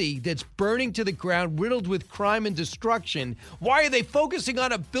city that's burning to the ground, riddled with crime and destruction, why are they focusing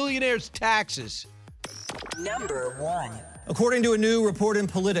on a billionaire's taxes? Number 1. According to a new report in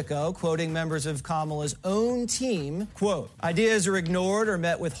Politico, quoting members of Kamala's own team, quote, ideas are ignored or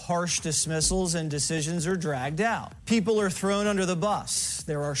met with harsh dismissals and decisions are dragged out. People are thrown under the bus.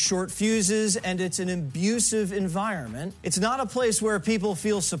 There are short fuses and it's an abusive environment. It's not a place where people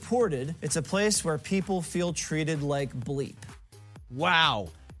feel supported. It's a place where people feel treated like bleep. Wow.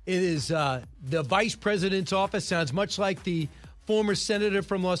 It is the vice president's office. Sounds much like the former senator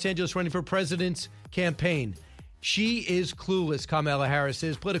from Los Angeles running for president's campaign. She is clueless, Kamala Harris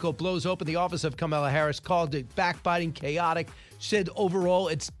is. Politico blows open the office of Kamala Harris, called it backbiting, chaotic, said overall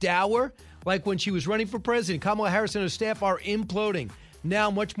it's dour. Like when she was running for president, Kamala Harris and her staff are imploding. Now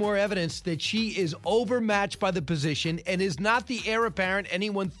much more evidence that she is overmatched by the position and is not the heir apparent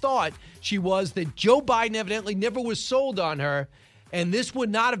anyone thought she was, that Joe Biden evidently never was sold on her. And this would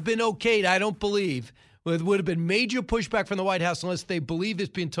not have been okayed, I don't believe. It would have been major pushback from the White House unless they believe this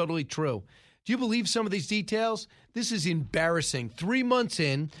being totally true. Do you believe some of these details? This is embarrassing. 3 months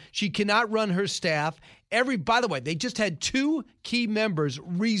in, she cannot run her staff. By the way, they just had 2 key members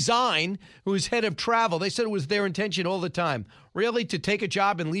resign who was head of travel. They said it was their intention all the time. Really, to take a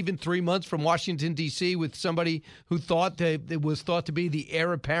job and leave in 3 months from Washington, D.C. with somebody who thought that it was thought to be the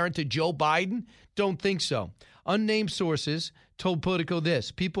heir apparent to Joe Biden? Don't think so. Unnamed sources told Politico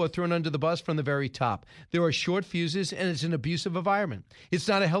this: people are thrown under the bus from the very top. There are short fuses, and it's an abusive environment. It's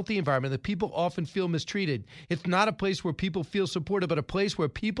not a healthy environment. The people often feel mistreated. It's not a place where people feel supported, but a place where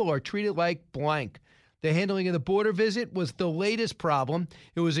people are treated like blank. The handling of the border visit was the latest problem.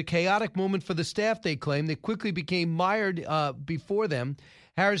 It was a chaotic moment for the staff, they claim. They quickly became mired before them.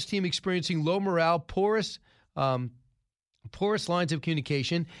 Harris' team experiencing low morale, porous porous lines of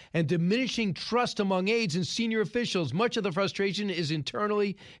communication, and diminishing trust among aides and senior officials. Much of the frustration is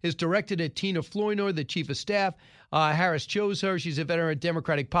directed at Tina Flournoy, the chief of staff. Harris chose her. She's a veteran of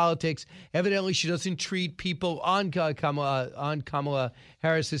Democratic politics. Evidently, she doesn't treat people on Kamala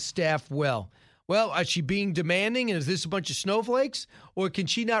Harris's staff well. Well, is she being demanding, and is this a bunch of snowflakes? Or can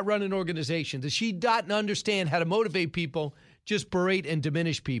she not run an organization? Does she not understand how to motivate people, just berate and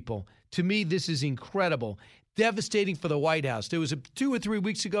diminish people? To me, this is incredible. Devastating for the White House. There was 2 or 3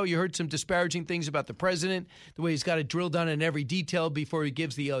 weeks ago, you heard some disparaging things about the president, the way he's got to drill down in every detail before he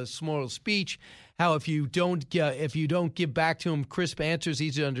gives the small speech. How if you don't give back to him crisp answers,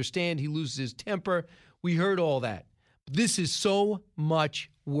 easy to understand, he loses his temper. We heard all that. This is so much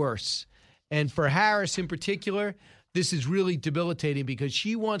worse. And for Harris in particular, this is really debilitating because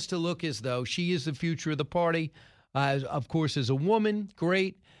she wants to look as though she is the future of the party. Of course, as a woman,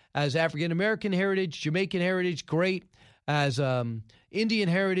 great. As African-American heritage, Jamaican heritage, great. As Indian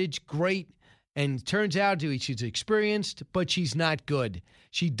heritage, great. And turns out she's experienced, but she's not good.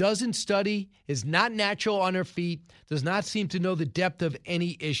 She doesn't study, is not natural on her feet, does not seem to know the depth of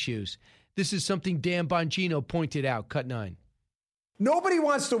any issues. This is something Dan Bongino pointed out. Cut 9. Nobody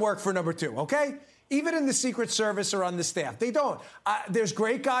wants to work for number 2, okay? Even in the Secret Service or on the staff. They don't. There's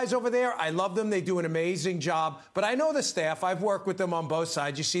great guys over there. I love them. They do an amazing job. But I know the staff. I've worked with them on both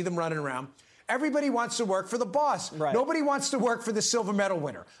sides. You see them running around. Everybody wants to work for the boss. Right. Nobody wants to work for the silver medal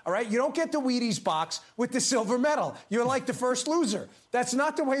winner. All right? You don't get the Wheaties box with the silver medal. You're like the first loser. That's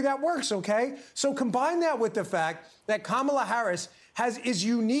not the way that works, okay? So combine that with the fact that Kamala Harris is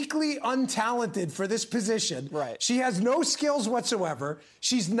uniquely untalented for this position. Right. She has no skills whatsoever.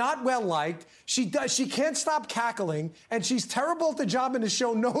 She's not well liked. She can't stop cackling, and she's terrible at the job and has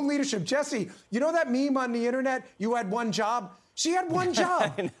shown no leadership. Jesse, you know that meme on the internet? You had one job. She had one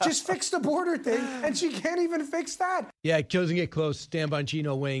job. Just fix the border thing, and she can't even fix that. Yeah, it doesn't get close. Dan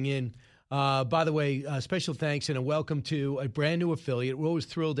Bongino weighing in. By the way, special thanks and a welcome to a brand new affiliate. We're always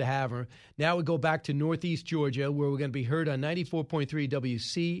thrilled to have her. Now we go back to Northeast Georgia, where we're going to be heard on 94.3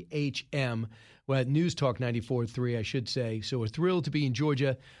 WCHM. Well, News Talk 94.3, I should say. So we're thrilled to be in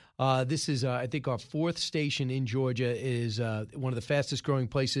Georgia. This is, I think, our 4th station in Georgia. Is one of the fastest growing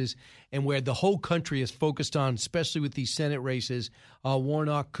places and where the whole country is focused on, especially with these Senate races.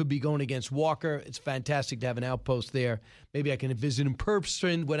 Warnock could be going against Walker. It's fantastic to have an outpost there. Maybe I can visit in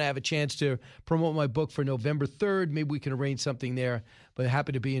person when I have a chance to promote my book for November 3rd. Maybe we can arrange something there, but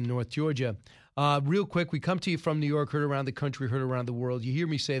happy to be in North Georgia. Real quick, we come to you from New York, heard around the country, heard around the world. You hear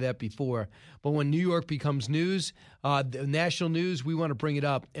me say that before. But when New York becomes news, the national news, we want to bring it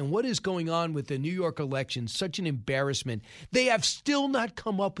up. And what is going on with the New York election? Such an embarrassment. They have still not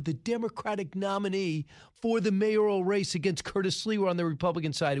come up with a Democratic nominee for the mayoral race against Curtis Sliwa on the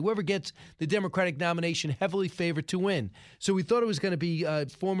Republican side. Whoever gets the Democratic nomination, heavily favored to win. So we thought it was going to be a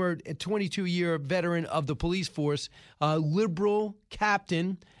former 22-year veteran of the police force, liberal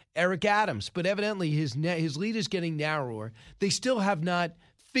captain Eric Adams, but evidently his lead is getting narrower. They still have not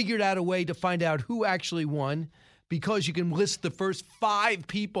figured out a way to find out who actually won, because you can list the first 5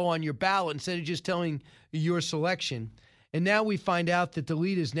 people on your ballot instead of just telling your selection. And now we find out that the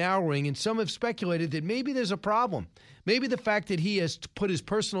lead is narrowing, and some have speculated that maybe there's a problem. Maybe the fact that he has put his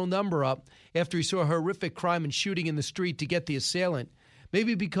personal number up after he saw a horrific crime and shooting in the street to get the assailant.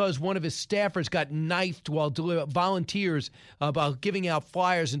 Maybe because one of his staffers got knifed while volunteers about giving out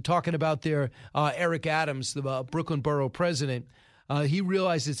flyers and talking about their Eric Adams, the Brooklyn Borough president. He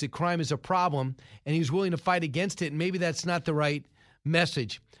realizes that crime is a problem, and he's willing to fight against it, and maybe that's not the right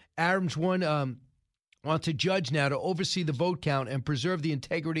message. Adams wants a judge now to oversee the vote count and preserve the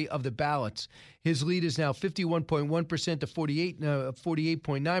integrity of the ballots. His lead is now 51.1% to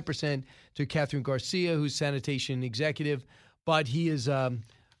 48.9% to Catherine Garcia, who's sanitation executive. But she is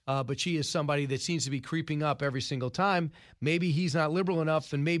somebody that seems to be creeping up every single time. Maybe he's not liberal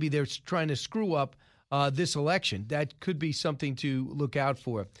enough, and maybe they're trying to screw up this election. That could be something to look out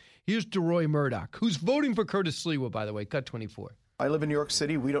for. Here's DeRoy Murdoch, who's voting for Curtis Sliwa, by the way. Cut 24. I live in New York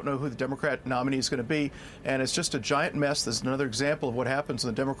City. We don't know who the Democrat nominee is going to be, and it's just a giant mess. There's another example of what happens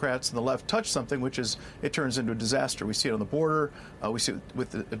when the Democrats and the left touch something, which is it turns into a disaster. We see it on the border. We see it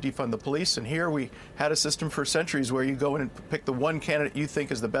with the defund the police, and here we had a system for centuries where you go in and pick the one candidate you think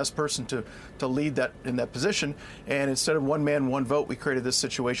is the best person to lead that in that position, and instead of one man, one vote, we created this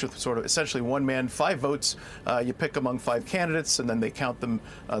situation with sort of essentially one man, 5 votes. You pick among 5 candidates, and then they count them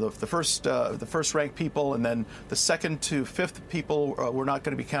the first ranked people, and then the second to 5th people. We're not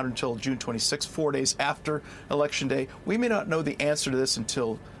going to be counted until June 26, 4 days after Election Day. We may not know the answer to this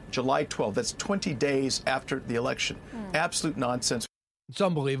until July 12. That's 20 days after the election. Absolute nonsense. It's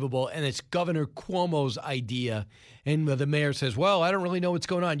unbelievable, and it's Governor Cuomo's idea. And the mayor says, well, I don't really know what's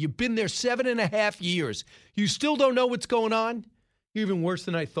going on. You've been there 7.5 years. You still don't know what's going on? You're even worse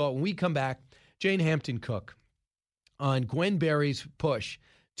than I thought. When we come back, Jane Hampton Cook on Gwen Berry's push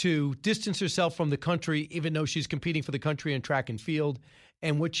to distance herself from the country, even though she's competing for the country in track and field,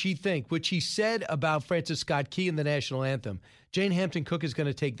 and what she said about Francis Scott Key and the national anthem. Jane Hampton Cook is going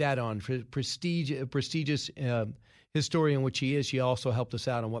to take that on. Prestigious historian, which she is. She also helped us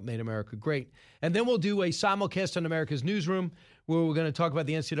out on what made America great. And then we'll do a simulcast on America's Newsroom where we're going to talk about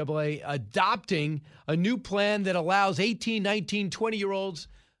the NCAA adopting a new plan that allows 18, 19, 20-year-olds,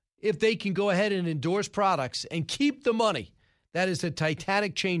 if they can go ahead and endorse products and keep the money. That is a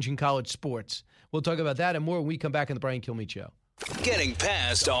titanic change in college sports. We'll talk about that and more when we come back on the Brian Kilmeade Show. Getting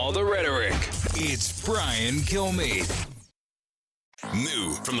past all the rhetoric, it's Brian Kilmeade.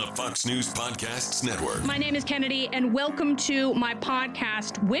 New from the Fox News Podcasts Network. My name is Kennedy, and welcome to my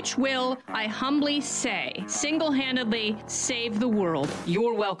podcast, which will, I humbly say, single-handedly save the world.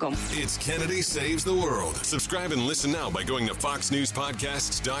 You're welcome. It's Kennedy Saves the World. Subscribe and listen now by going to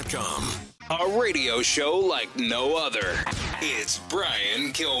foxnewspodcasts.com. A radio show like no other. It's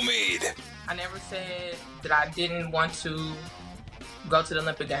Brian Kilmeade. I never said that I didn't want to go to the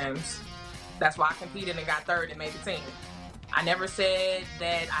Olympic Games. That's why I competed and got third and made the team. I never said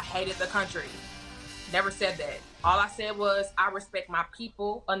that I hated the country. Never said that. All I said was I respect my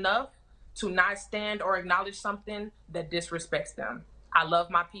people enough to not stand or acknowledge something that disrespects them. I love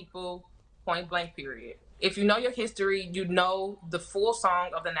my people, point blank, period. If you know your history, you know the full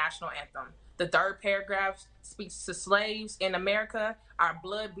song of the national anthem. The third paragraph speaks to slaves in America, our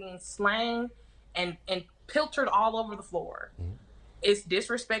blood being slain and pilfered all over the floor. It's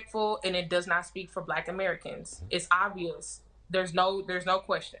disrespectful, and it does not speak for Black Americans. It's obvious. There's no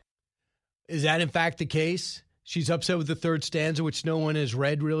question. Is that in fact the case? She's upset with the third stanza, which no one has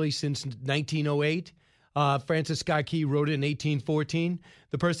read really since 1908. Francis Scott Key wrote it in 1814.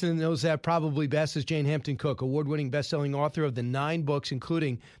 The person that knows that probably best is Jane Hampton Cook, award-winning best-selling author of the 9 books,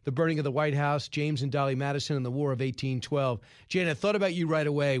 including The Burning of the White House, James and Dolly Madison, and the War of 1812. Jane, I thought about you right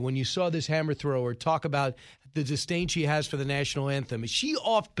away when you saw this hammer thrower talk about the disdain she has for the national anthem. Is she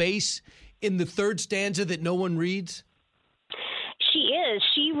off base in the third stanza that no one reads? She is.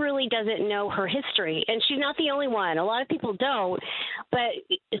 She really doesn't know her history, and she's not the only one. A lot of people don't, but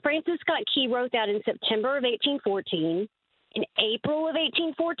Francis Scott Key wrote that in September of 1814. In April of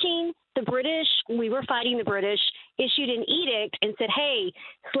 1814, the British, we were fighting the British, issued an edict and said, hey,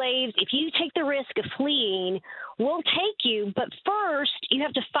 slaves, if you take the risk of fleeing, we'll take you, but first you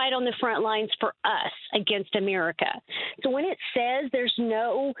have to fight on the front lines for us against America. So when it says there's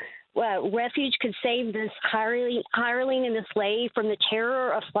no refuge could save this hireling and the slave from the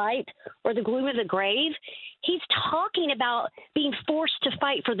terror of flight or the gloom of the grave, he's talking about being forced to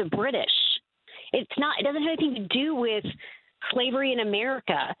fight for the British. It doesn't have anything to do with slavery in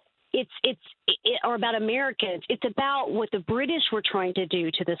America. Or about Americans. It's about what the British were trying to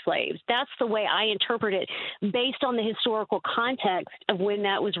do to the slaves. That's the way I interpret it based on the historical context of when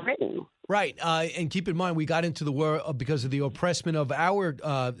that was written. Right. And keep in mind, we got into the war because of the oppression of our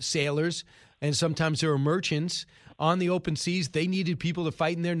sailors, and sometimes there were merchants on the open seas. They needed people to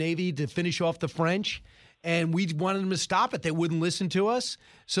fight in their navy to finish off the French. And we wanted them to stop it. They wouldn't listen to us.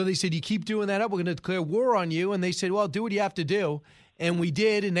 So they said, you keep doing that up, we're going to declare war on you. And they said, well, do what you have to do. And we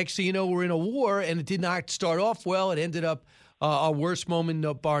did. And next thing you know, we're in a war. And it did not start off well. It ended up our worst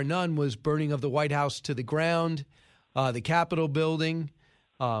moment, bar none, was burning of the White House to the ground, the Capitol building,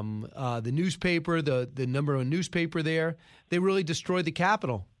 the newspaper, the number one newspaper there. They really destroyed the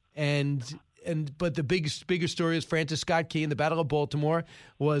Capitol. But the bigger story is Francis Scott Key in the Battle of Baltimore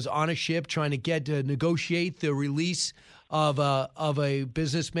was on a ship trying to negotiate the release of a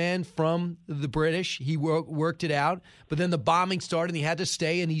businessman from the British. He worked it out, but then the bombing started and he had to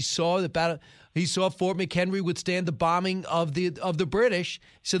stay, and he saw Fort McHenry withstand the bombing of the British.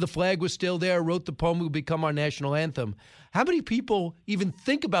 So the flag was still there, wrote the poem, would become our national anthem. How many people even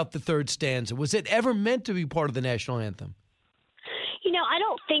think about the third stanza? Was it ever meant to be part of the national anthem? I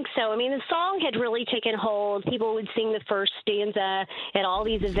don't think so. I mean, the song had really taken hold. People would sing the first stanza at all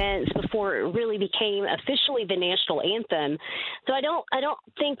these events before it really became officially the national anthem. So I don't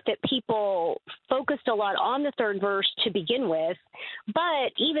think that people focused a lot on the third verse to begin with.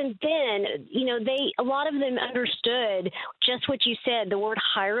 But even then, a lot of them understood just what you said. The word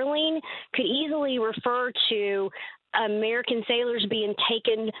hireling could easily refer to American sailors being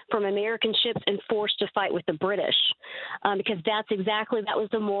taken from American ships and forced to fight with the British, because that was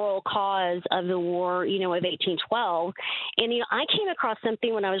the moral cause of the war, of 1812. And, I came across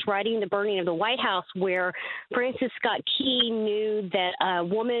something when I was writing The Burning of the White House where Francis Scott Key knew that a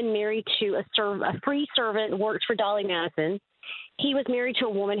woman married to a free servant worked for Dolly Madison. He was married to a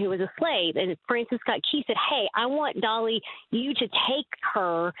woman who was a slave, and Francis Scott Key said, hey, I want Dolly, you to take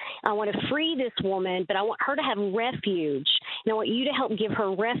her. I want to free this woman, but I want her to have refuge, and I want you to help give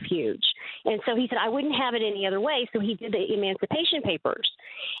her refuge. And so he said, I wouldn't have it any other way, so he did the Emancipation Papers.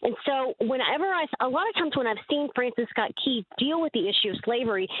 And so a lot of times when I've seen Francis Scott Key deal with the issue of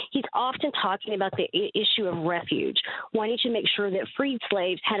slavery, he's often talking about the issue of refuge, wanting to make sure that freed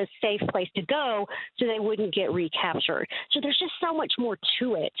slaves had a safe place to go so they wouldn't get recaptured. So there's just so much more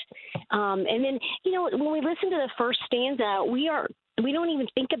to it. And then, when we listen to the first stanza, we don't even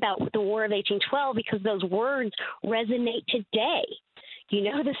think about the War of 1812 because those words resonate today.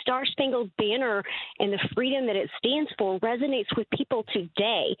 The Star-Spangled Banner and the freedom that it stands for resonates with people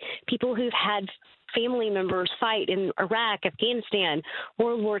today, people who've had family members fight in Iraq, Afghanistan,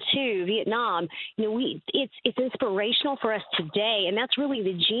 World War II, Vietnam. It's inspirational for us today, and that's really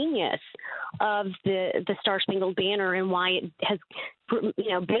the genius of the Star-Spangled Banner and why it has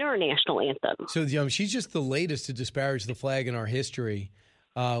been our national anthem. So she's just the latest to disparage the flag in our history.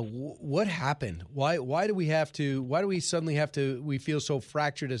 What happened? Why do we suddenly we feel so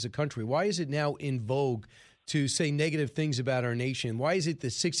fractured as a country? Why is it now in vogue to say negative things about our nation? Why is it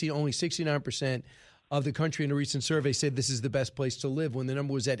that only 69% of the country in a recent survey said this is the best place to live when the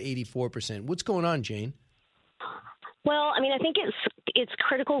number was at 84%? What's going on, Jane? Well, I think it's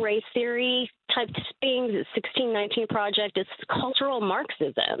critical race theory type things. It's 1619 Project. It's cultural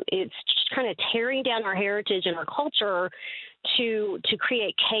Marxism. It's just kind of tearing down our heritage and our culture to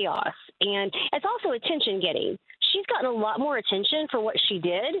create chaos. And it's also attention getting. She's gotten a lot more attention for what she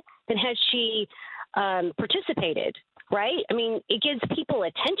did than had she participated, right? It gives people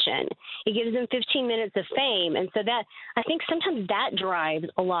attention. It gives them 15 minutes of fame. And so that, I think sometimes that drives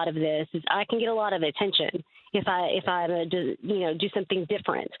a lot of this, is I can get a lot of attention if I do something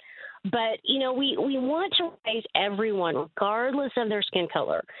different. But, we want to raise everyone, regardless of their skin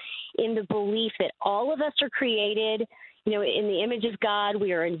color, in the belief that all of us are created in the image of God.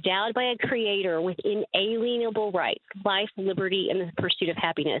 We are endowed by a creator with inalienable rights, life, liberty, and the pursuit of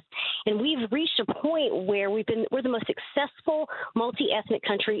happiness. And we've reached a point where we're the most successful multi-ethnic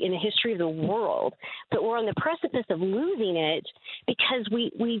country in the history of the world, but we're on the precipice of losing it because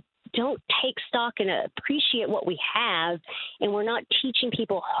we don't take stock and appreciate what we have, and we're not teaching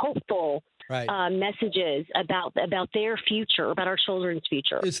people hopeful messages about their future, about our children's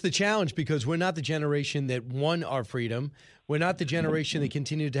future. It's the challenge because we're not the generation that won our freedom. We're not the generation that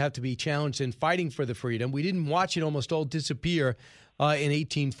continued to have to be challenged and fighting for the freedom. We didn't watch it almost all disappear in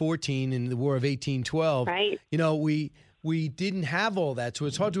 1814 in the War of 1812. Right. We didn't have all that, so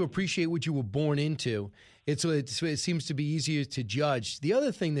it's hard to appreciate what you were born into. It seems to be easier to judge. The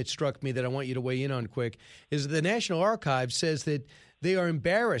other thing that struck me that I want you to weigh in on quick is the National Archives says that they are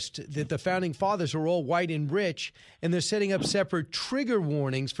embarrassed that the Founding Fathers are all white and rich, and they're setting up separate trigger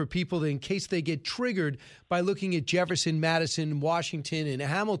warnings for people in case they get triggered by looking at Jefferson, Madison, Washington, and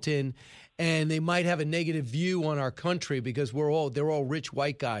Hamilton, and they might have a negative view on our country because they're all rich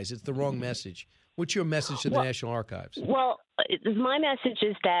white guys. It's the wrong message. What's your message to the National Archives? Well, my message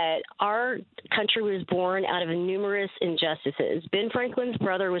is that our country was born out of numerous injustices. Ben Franklin's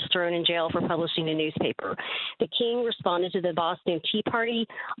brother was thrown in jail for publishing a newspaper. The king responded to the Boston Tea Party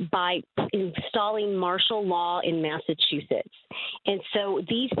by installing martial law in Massachusetts. And so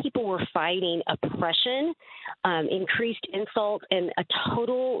these people were fighting oppression, increased insult, and a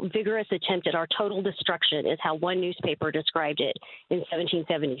total vigorous attempt at our total destruction is how one newspaper described it in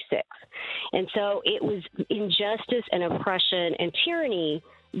 1776. And so it was injustice and oppression and tyranny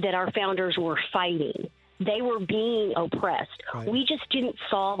that our founders were fighting. They were being oppressed. Right. We just didn't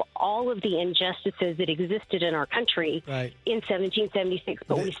solve all of the injustices that existed in our country in 1776,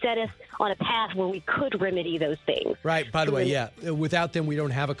 but we set us on a path where we could remedy those things. Right. By the way, without them, we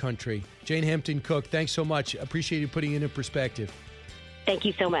don't have a country. Jane Hampton Cook, thanks so much. Appreciate you putting it in perspective. Thank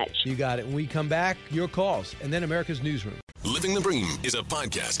you so much. You got it. When we come back, your calls, and then America's Newsroom. Living the Bream is a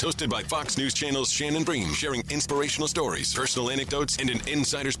podcast hosted by Fox News Channel's Shannon Bream, sharing inspirational stories, personal anecdotes, and an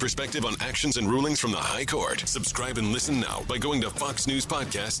insider's perspective on actions and rulings from the High Court. Subscribe and listen now by going to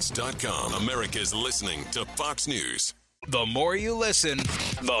foxnewspodcasts.com. America's listening to Fox News. The more you listen,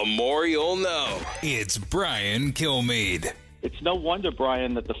 the more you'll know. It's Brian Kilmeade. It's no wonder,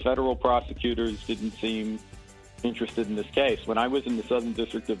 Brian, that the federal prosecutors didn't seem interested in this case. When I was in the Southern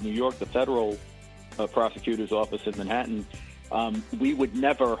District of New York, the federal prosecutor's office in Manhattan, we would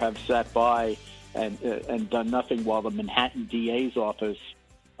never have sat by and done nothing while the Manhattan DA's office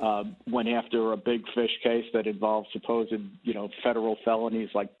went after a big fish case that involved supposed, federal felonies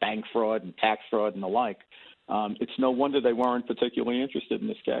like bank fraud and tax fraud and the like. It's no wonder they weren't particularly interested in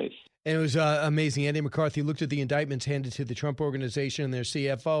this case. And it was amazing. Andy McCarthy looked at the indictments handed to the Trump Organization and their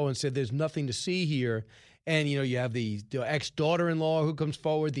CFO and said, there's nothing to see here. And, you have the ex-daughter-in-law who comes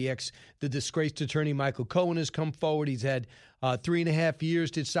forward. The disgraced attorney Michael Cohen has come forward. He's had 3.5 years,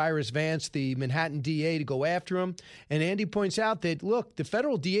 did Cyrus Vance, the Manhattan DA, to go after him. And Andy points out that, look, the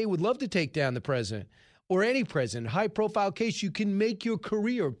federal DA would love to take down the president or any president. High-profile case, you can make your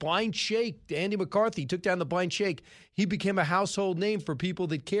career. Blind Sheikh, Andy McCarthy took down the Blind Sheikh. He became a household name for people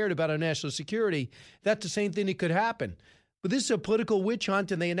that cared about our national security. That's the same thing that could happen. But this is a political witch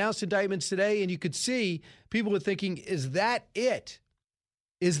hunt, and they announced indictments today, and you could see people were thinking, is that it?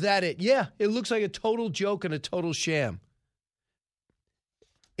 Is that it? Yeah, it looks like a total joke and a total sham.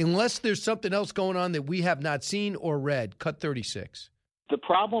 Unless there's something else going on that we have not seen or read. Cut 36. The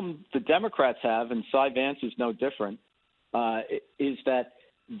problem the Democrats have, and Cy Vance is no different, is that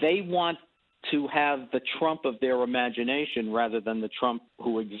they want to have the Trump of their imagination rather than the Trump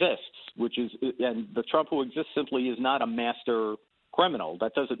who exists, and the Trump who exists simply is not a master criminal.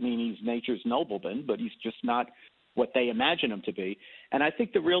 That doesn't mean he's nature's nobleman, but he's just not what they imagine him to be. And I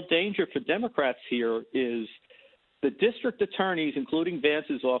think the real danger for Democrats here is the district attorneys, including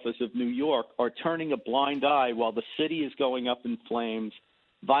Vance's office of New York, are turning a blind eye while the city is going up in flames,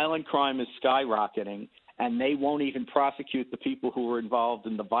 violent crime is skyrocketing, and they won't even prosecute the people who were involved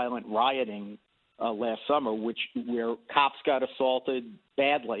in the violent rioting last summer, where cops got assaulted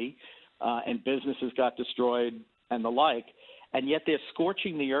badly and businesses got destroyed and the like. And yet they're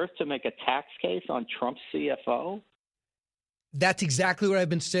scorching the earth to make a tax case on Trump's CFO? That's exactly what I've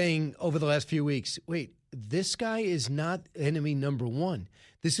been saying over the last few weeks. Wait, this guy is not enemy number one.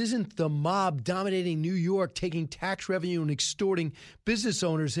 This isn't the mob dominating New York, taking tax revenue and extorting business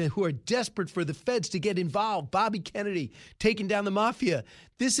owners who are desperate for the feds to get involved. Bobby Kennedy taking down the mafia.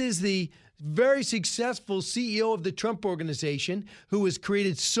 This is the very successful CEO of the Trump Organization who has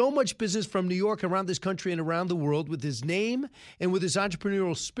created so much business from New York around this country and around the world with his name and with his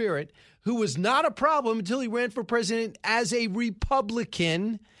entrepreneurial spirit, who was not a problem until he ran for president as a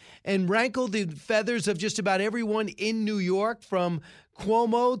Republican and rankled the feathers of just about everyone in New York, from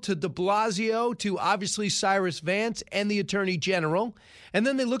Cuomo to de Blasio to obviously Cyrus Vance and the Attorney General. And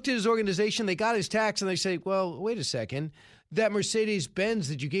then they looked at his organization, they got his tax, and they say, well, wait a second. That Mercedes-Benz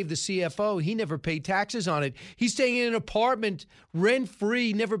that you gave the CFO, he never paid taxes on it. He's staying in an apartment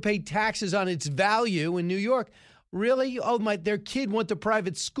rent-free, never paid taxes on its value in New York. Really? Oh, their kid went to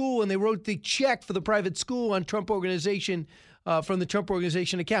private school, and they wrote the check for the private school on Trump Organization from the Trump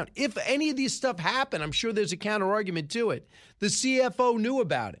Organization account. If any of these stuff happened, I'm sure there's a counter-argument to it. The CFO knew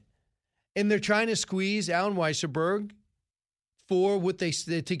about it, and they're trying to squeeze Alan Weisselberg for what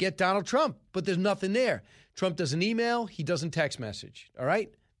to get Donald Trump, but there's nothing there. Trump doesn't email, he doesn't text message, all right?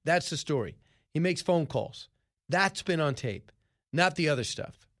 That's the story. He makes phone calls. That's been on tape, not the other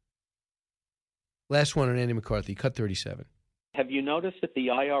stuff. Last one on Andy McCarthy, cut 37. Have you noticed that the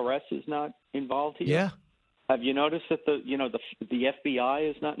IRS is not involved here? Yeah. Have you noticed that the FBI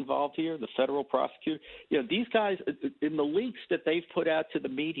is not involved here, the federal prosecutor? These guys, in the leaks that they've put out to the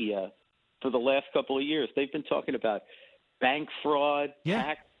media for the last couple of years, they've been talking about bank fraud,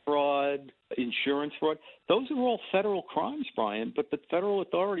 tax fraud, insurance fraud. Those are all federal crimes, Brian, but the federal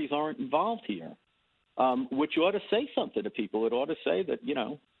authorities aren't involved here, which ought to say something to people. It ought to say that,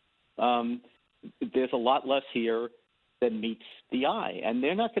 there's a lot less here than meets the eye. And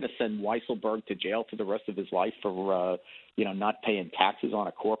they're not going to send Weisselberg to jail for the rest of his life for, not paying taxes on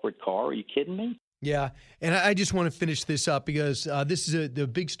a corporate car. Are you kidding me? Yeah, and I just want to finish this up because this is the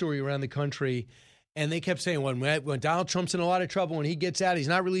big story around the country. And they kept saying when Donald Trump's in a lot of trouble, when he gets out, he's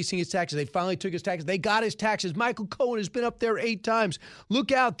not releasing his taxes. They finally took his taxes. They got his taxes. Michael Cohen has been up there 8 times.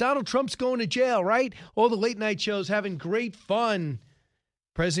 Look out. Donald Trump's going to jail, right? All the late night shows having great fun.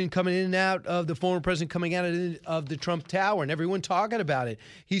 President coming in and out of the former president coming out of the Trump Tower and everyone talking about it.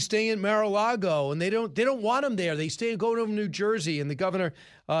 He's staying in Mar-a-Lago and they don't want him there. They stay going over to New Jersey and the governor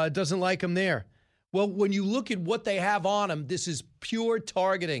doesn't like him there. Well, when you look at what they have on him, this is pure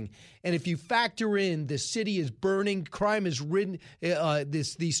targeting. And if you factor in the city is burning, crime is ridden,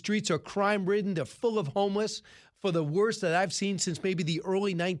 these streets are crime-ridden, they're full of homeless, for the worst that I've seen since maybe the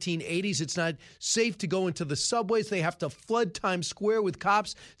early 1980s. It's not safe to go into the subways. They have to flood Times Square with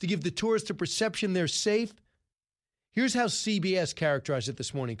cops to give the tourists the perception they're safe. Here's how CBS characterized it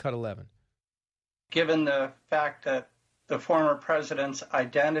this morning, cut 11. Given the fact that the former president's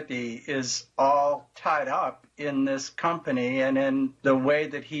identity is all tied up in this company and in the way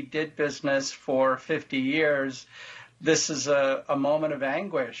that he did business for 50 years. This is a moment of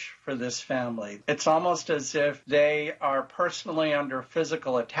anguish for this family. It's almost as if they are personally under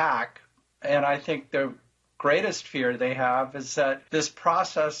physical attack. And I think the greatest fear they have is that this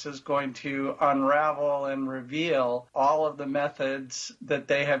process is going to unravel and reveal all of the methods that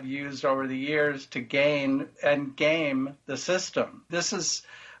they have used over the years to gain and game the system. This is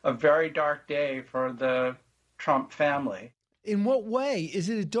a very dark day for the Trump family. In what way? Is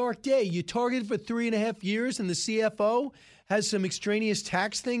it a dark day? You targeted for 3.5 years and the CFO has some extraneous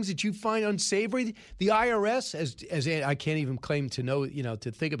tax things that you find unsavory. The IRS, as I can't even claim to know,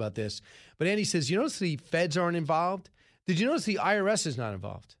 to think about this, but Andy says, you notice the feds aren't involved? Did you notice the IRS is not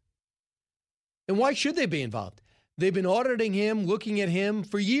involved? And why should they be involved? They've been auditing him, looking at him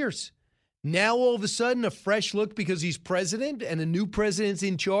for years. Now, all of a sudden, a fresh look because he's president and a new president's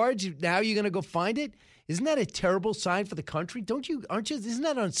in charge. Now you're going to go find it? Isn't that a terrible sign for the country? Isn't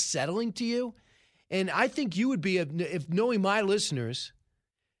that unsettling to you? And I think you would be, if knowing my listeners,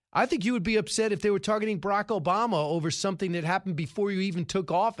 I think you would be upset if they were targeting Barack Obama over something that happened before you even took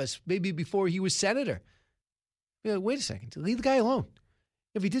office, maybe before he was senator. Wait a second, leave the guy alone.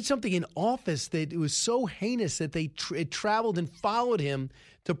 If he did something in office that it was so heinous that it traveled and followed him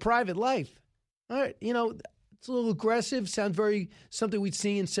to private life, all right, it's a little aggressive. Sounds very something we'd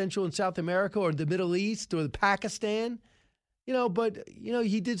see in Central and South America or the Middle East or Pakistan. But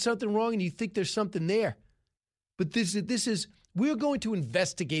he did something wrong and you think there's something there. But we're going to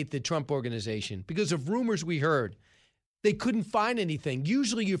investigate the Trump Organization because of rumors we heard. They couldn't find anything.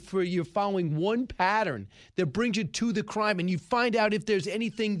 Usually you're following one pattern that brings you to the crime and you find out if there's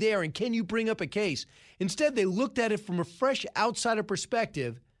anything there and can you bring up a case. Instead, they looked at it from a fresh outsider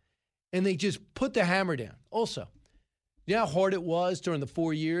perspective and they just put the hammer down. Also, you know how hard it was during the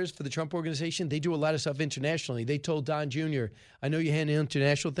 4 years for the Trump Organization? They do a lot of stuff internationally. They told Don Jr., I know you handle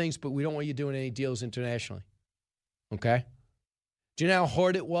international things, but we don't want you doing any deals internationally. Okay? Do you know how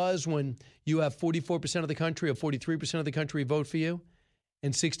hard it was when you have 44% of the country or 43% of the country vote for you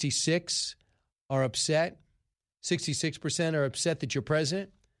and 66 are upset? 66% are upset that you're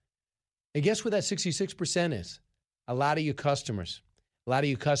president? And guess what that 66% is? A lot of your customers. A lot of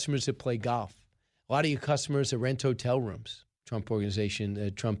you customers that play golf. A lot of you customers that rent hotel rooms. Trump organization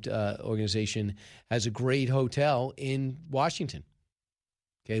has a great hotel in Washington.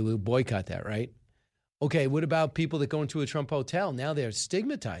 Okay, we'll boycott that, right? Okay, what about people that go into a Trump hotel? Now they're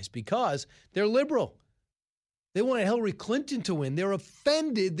stigmatized because they're liberal. They want Hillary Clinton to win. They're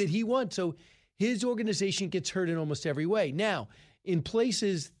offended that he won. So his organization gets hurt in almost every way. Now, in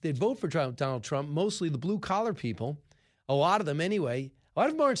places that vote for Donald Trump, mostly the blue-collar people, a lot of them anyway, a lot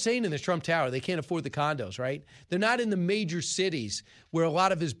of them aren't staying in the Trump Tower. They can't afford the condos, right? They're not in the major cities where a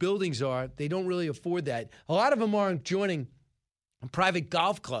lot of his buildings are. They don't really afford that. A lot of them aren't joining private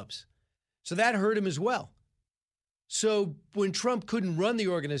golf clubs. So that hurt him as well. So when Trump couldn't run the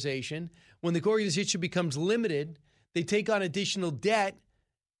organization, when the organization becomes limited, they take on additional debt.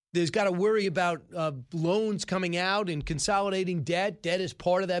 There's got to worry about loans coming out and consolidating debt. Debt is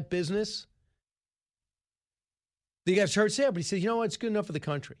part of that business. They got hurt there, but he said, you know what, it's good enough for the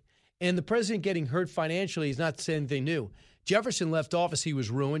country. And the president getting hurt financially is not saying anything new. Jefferson left office, he was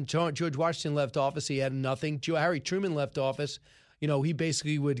ruined. George Washington left office, he had nothing. Harry Truman left office. He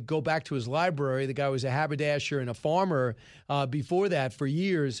basically would go back to his library. The guy was a haberdasher and a farmer before that for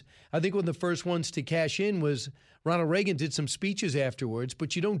years. I think one of the first ones to cash in was Ronald Reagan did some speeches afterwards,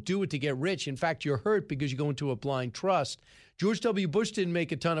 but you don't do it to get rich. In fact, you're hurt because you go into a blind trust. George W. Bush didn't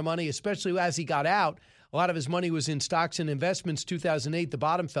make a ton of money, especially as he got out. A lot of his money was in stocks and investments. 2008, the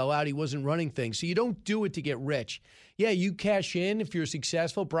bottom fell out. He wasn't running things. So you don't do it to get rich. Yeah, you cash in if you're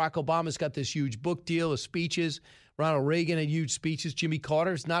successful. Barack Obama's got this huge book deal of speeches. Ronald Reagan had huge speeches. Jimmy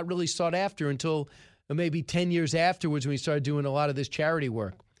Carter's not really sought after until maybe 10 years afterwards when he started doing a lot of this charity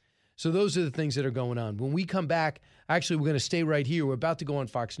work. So those are the things that are going on. When we come back, actually, we're going to stay right here. We're about to go on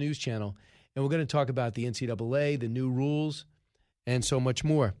Fox News Channel, and we're going to talk about the NCAA, the new rules, and so much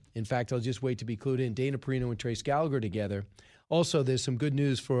more. In fact, I'll just wait to be clued in. Dana Perino and Trace Gallagher together. Also, there's some good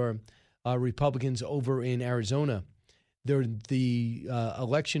news for Republicans over in Arizona. The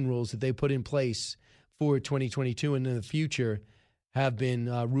election rules that they put in place for 2022 and in the future have been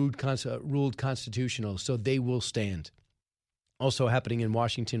ruled constitutional, so they will stand. Also happening in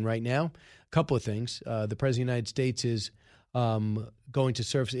Washington right now, a couple of things. The President of the United States is going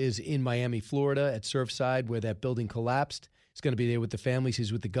to is in Miami, Florida at Surfside where that building collapsed. He's going to be there with the families.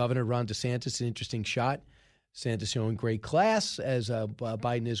 He's with the governor, Ron DeSantis, an interesting shot. Santa's showing great class, as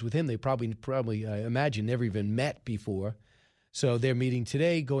Biden is with him. They probably I imagine, never even met before. So they're meeting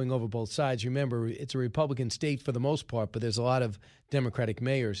today, going over both sides. Remember, it's a Republican state for the most part, but there's a lot of Democratic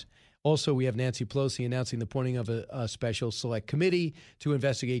mayors. Also, we have Nancy Pelosi announcing the appointing of a special select committee to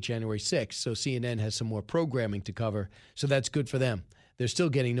investigate January 6th. So CNN has some more programming to cover. So that's good for them. They're still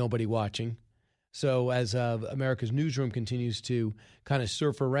getting nobody watching. So as America's newsroom continues to kind of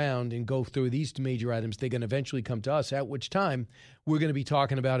surf around and go through these major items, they're going to eventually come to us, at which time we're going to be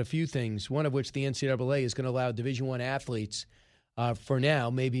talking about a few things, one of which the NCAA is going to allow Division I athletes, for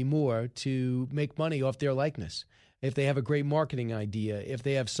now, maybe more, to make money off their likeness. If they have a great marketing idea, if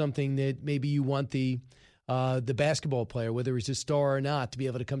they have something that maybe you want the basketball player, whether he's a star or not, to be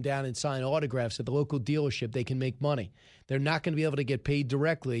able to come down and sign autographs at the local dealership, they can make money. They're not going to be able to get paid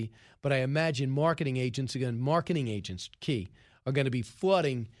directly, but I imagine marketing agents, key, are going to be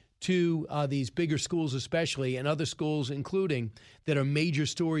flooding to these bigger schools especially, and other schools including, that are major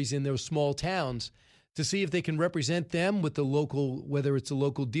stories in those small towns, to see if they can represent them with the local, whether it's a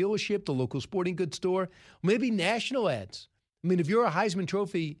local dealership, the local sporting goods store, maybe national ads. I mean, if you're a Heisman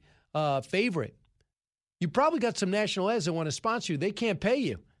Trophy favorite, you probably got some national ads that want to sponsor you. They can't pay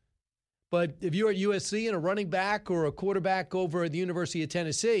you. But if you're at USC and a running back or a quarterback over at the University of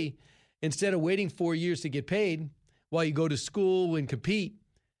Tennessee, instead of waiting 4 years to get paid while you go to school and compete,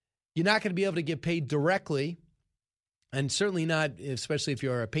 you're not going to be able to get paid directly, and certainly not, especially if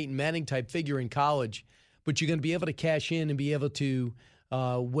you're a Peyton Manning type figure in college, but you're going to be able to cash in and be able to,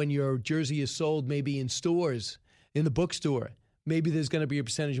 when your jersey is sold maybe in stores, in the bookstore, maybe there's going to be a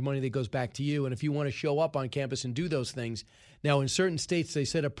percentage of money that goes back to you. And if you want to show up on campus and do those things. Now, in certain states, they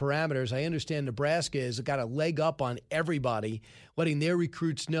set up parameters. I understand Nebraska has got a leg up on everybody, letting their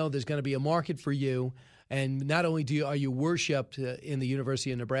recruits know there's going to be a market for you. And not only are you worshipped in the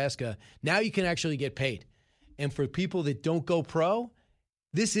University of Nebraska, now you can actually get paid. And for people that don't go pro,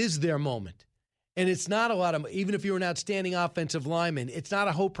 this is their moment. And it's not a lot of, even if you're an outstanding offensive lineman, it's not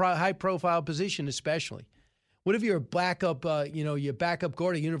a high-profile position especially. What if you're a backup, your backup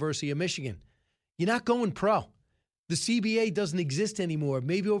guard at University of Michigan? You're not going pro. The CBA doesn't exist anymore.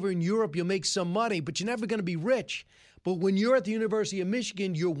 Maybe over in Europe you'll make some money, but you're never going to be rich. But when you're at the University of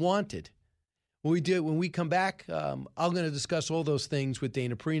Michigan, you're wanted. When we come back, I'm going to discuss all those things with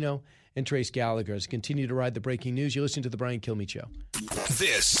Dana Perino and Trace Gallagher. As continue to ride the breaking news, you listen to The Brian Kilmeade Show.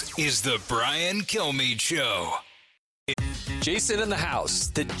 This is The Brian Kilmeade Show. Jason in the House,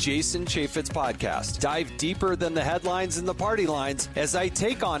 the Jason Chaffetz podcast. Dive deeper than the headlines and the party lines as I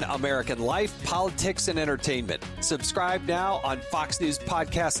take on American life, politics, and entertainment. Subscribe now on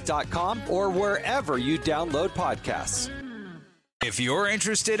FoxNewsPodcast.com or wherever you download podcasts. If you're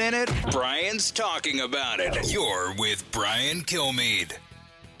interested in it, Brian's talking about it. You're with Brian Kilmeade.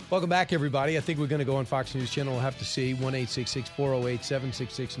 Welcome back, everybody. I think we're going to go on Fox News Channel. We'll have to see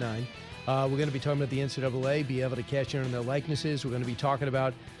 1-866-408-7669. We're going to be talking about the NCAA, be able to cash in on their likenesses. We're going to be talking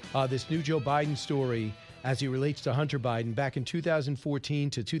about this new Joe Biden story as he relates to Hunter Biden. Back in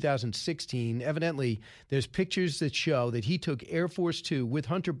 2014 to 2016, evidently, there's pictures that show that he took Air Force Two with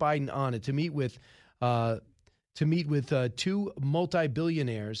Hunter Biden on it to meet with two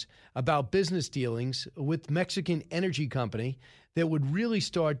multi-billionaires about business dealings with Mexican energy company that would really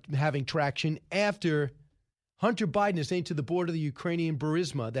start having traction after Hunter Biden is named to the board of the Ukrainian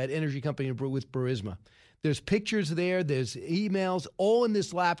Burisma, that energy company with Burisma. There's pictures there. There's emails, all in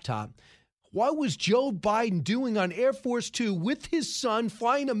this laptop. What was Joe Biden doing on Air Force Two with his son,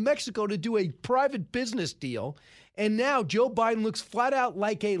 flying to Mexico to do a private business deal? And now Joe Biden looks flat out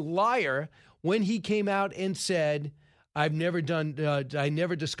like a liar when he came out and said, I never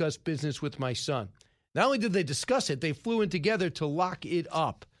discussed business with my son. Not only did they discuss it, they flew in together to lock it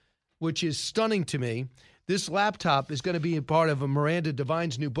up, which is stunning to me. This laptop is going to be a part of Miranda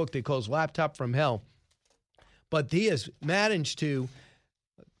Devine's new book they call Laptop from Hell. But he has managed to,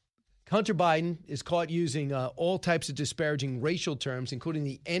 Hunter Biden is caught using all types of disparaging racial terms, including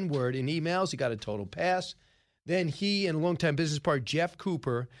the N-word in emails. He got a total pass. Then he and a longtime business partner, Jeff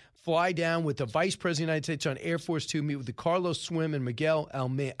Cooper, fly down with the Vice President of the United States on Air Force Two, meet with the Carlos Swim and Miguel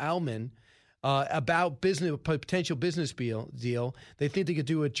Alman about potential business deal. They think they could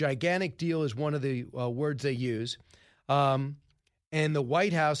do a gigantic deal is one of the words they use. And the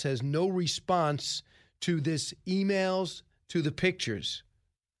White House has no response to this emails, to the pictures.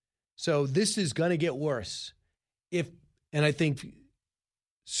 So this is going to get worse. And I think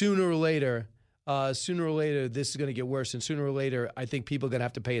sooner or later, this is going to get worse. And sooner or later, I think people are going to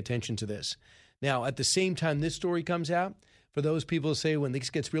have to pay attention to this. Now, at the same time this story comes out, for those people who say when this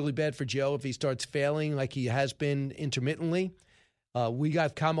gets really bad for Joe, if he starts failing like he has been intermittently, We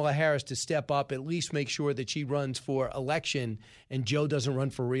got Kamala Harris to step up, at least make sure that she runs for election and Joe doesn't run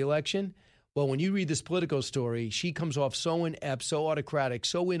for re-election. Well, when you read this Politico story, she comes off so inept, so autocratic,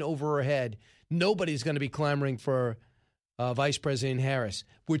 so in over her head. Nobody's going to be clamoring for Vice President Harris,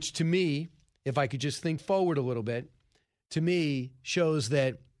 which to me, if I could just think forward a little bit, to me shows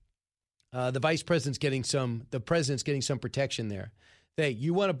that the president's getting some protection there. Hey,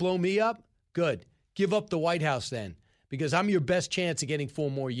 you want to blow me up? Good. Give up the White House then, because I'm your best chance of getting 4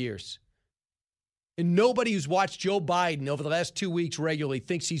 more years. And nobody who's watched Joe Biden over the last 2 weeks regularly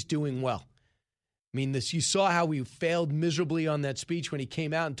thinks he's doing well. I mean, you saw how he failed miserably on that speech when he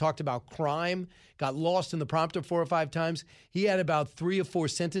came out and talked about crime, got lost in the prompter 4 or 5 times. He had about 3 or 4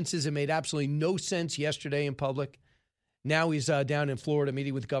 sentences that made absolutely no sense yesterday in public. Now he's down in Florida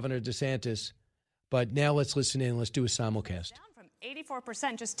meeting with Governor DeSantis. But now let's listen in. Let's do a simulcast.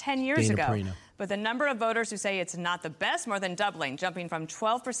 84% just 10 years Dana ago. Perino. But the number of voters who say it's not the best more than doubling, jumping from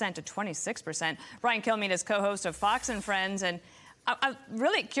 12% to 26%. Brian Kilmeade is co-host of Fox and Friends, and I'm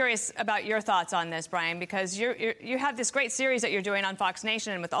really curious about your thoughts on this, Brian, because you have this great series that you're doing on Fox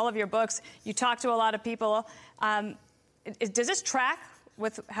Nation, and with all of your books, you talk to a lot of people. Does this track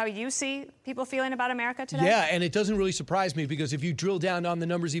with how you see people feeling about America today? Yeah, and it doesn't really surprise me because if you drill down on the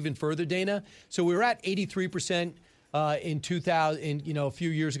numbers even further, Dana, so we were at 83% in 2000, a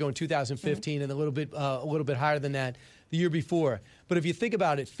few years ago in 2015, and a little bit higher than that the year before. But if you think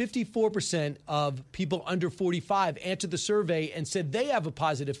about it, 54% of people under 45 answered the survey and said they have a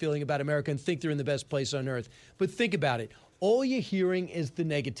positive feeling about America and think they're in the best place on earth. But think about it. All you're hearing is the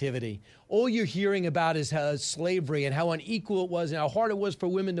negativity. All you're hearing about is slavery and how unequal it was and how hard it was for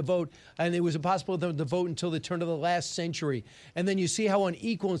women to vote. And it was impossible for them to vote until the turn of the last century. And then you see how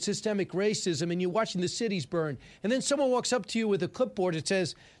unequal and systemic racism, and you're watching the cities burn. And then someone walks up to you with a clipboard that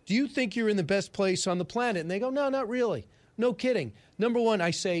says, do you think you're in the best place on the planet? And they go, no, not really. No kidding. Number one, I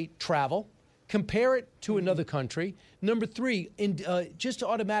say travel. Compare it to another country. Number 3, just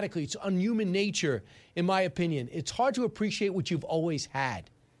automatically, it's on human nature, in my opinion. It's hard to appreciate what you've always had.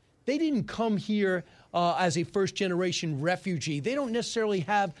 They didn't come here as a first-generation refugee. They don't necessarily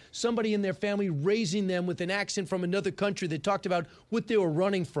have somebody in their family raising them with an accent from another country that talked about what they were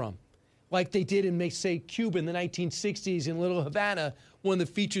running from, like they did in, say, Cuba in the 1960s in Little Havana, one of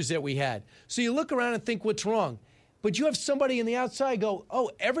the features that we had. So you look around and think, what's wrong? But you have somebody on the outside go,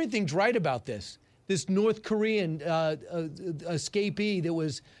 oh, everything's right about this. This North Korean escapee that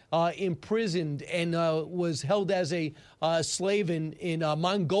was imprisoned and was held as a slave in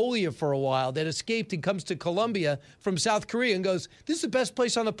Mongolia for a while, that escaped and comes to Colombia from South Korea and goes, this is the best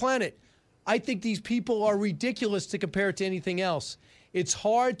place on the planet. I think these people are ridiculous to compare it to anything else. It's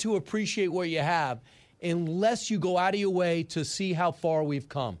hard to appreciate what you have unless you go out of your way to see how far we've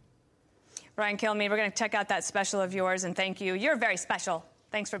come. Brian Kilmeade, we're going to check out that special of yours, and thank you. You're very special.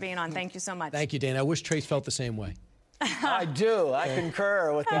 Thanks for being on. Thank you so much. Thank you, Dana. I wish Trace felt the same way. I do. I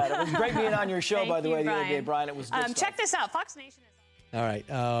concur with that. It was great being on your show, by the way, the other day, Brian. It was good stuff. Check this out. Fox Nation is All right.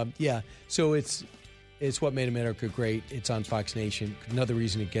 Yeah. So it's What Made America Great. It's on Fox Nation. Another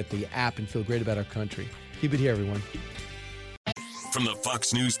reason to get the app and feel great about our country. Keep it here, everyone. From the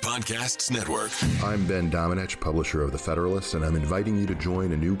Fox News Podcasts Network. I'm Ben Domenech, publisher of The Federalist, and I'm inviting you to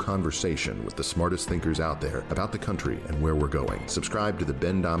join a new conversation with the smartest thinkers out there about the country and where we're going. Subscribe to the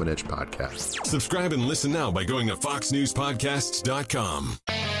Ben Domenech Podcast. Subscribe and listen now by going to foxnewspodcasts.com.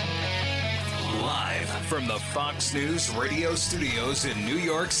 Live from the Fox News radio studios in New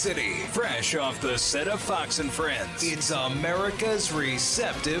York City, fresh off the set of Fox and Friends, it's America's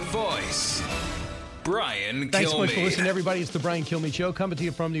receptive voice, Brian Kilmeade. Thanks so much for listening, everybody. It's the Brian Kilmeade Show, coming to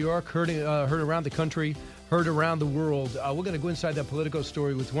you from New York, heard around the country, heard around the world. We're going to go inside that Politico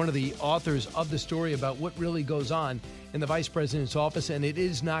story with one of the authors of the story about what really goes on in the vice president's office, and it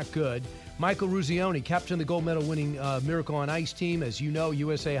is not good. Michael Ruzioni, captain of the gold medal winning Miracle on Ice team, as you know,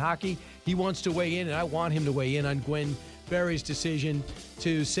 USA Hockey. He wants to weigh in, and I want him to weigh in on Gwen Berry's decision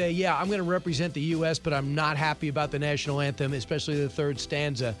to say, yeah, I'm going to represent the U.S., but I'm not happy about the national anthem, especially the third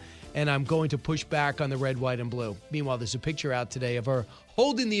stanza, and I'm going to push back on the red, white, and blue. Meanwhile, there's a picture out today of her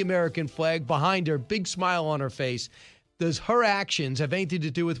holding the American flag behind her, big smile on her face. Does her actions have anything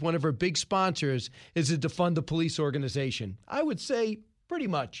to do with one of her big sponsors? Is it to fund the police organization? I would say pretty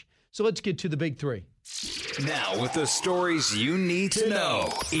much. So let's get to the big 3. Now, with the stories you need to know,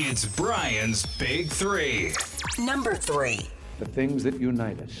 it's Brian's Big 3. Number 3. The things that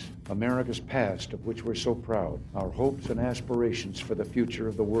unite us, America's past of which we're so proud, our hopes and aspirations for the future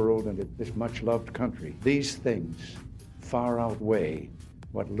of the world and this much-loved country, these things far outweigh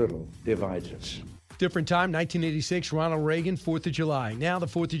what little divides us. Different time, 1986, Ronald Reagan, 4th of July. Now, the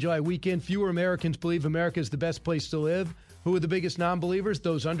 4th of July weekend, fewer Americans believe America is the best place to live. Who are the biggest non-believers?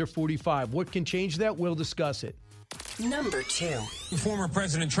 Those under 45. What can change that? We'll discuss it. Number 2. Former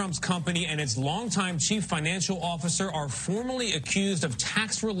President Trump's company and its longtime chief financial officer are formally accused of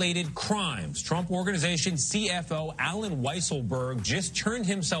tax-related crimes. Trump Organization CFO Alan Weisselberg just turned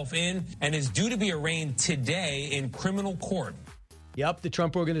himself in and is due to be arraigned today in criminal court. Yep, the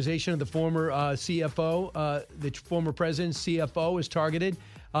Trump Organization of the former CFO, the former president's CFO is targeted.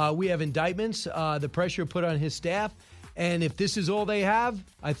 We have indictments, the pressure put on his staff. And if this is all they have,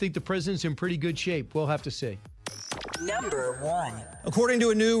 I think the president's in pretty good shape. We'll have to see. Number 1. According to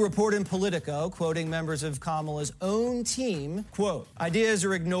a new report in Politico, quoting members of Kamala's own team, quote, ideas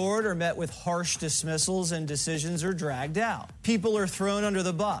are ignored or met with harsh dismissals and decisions are dragged out. People are thrown under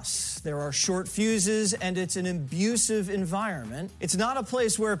the bus. There are short fuses and it's an abusive environment. It's not a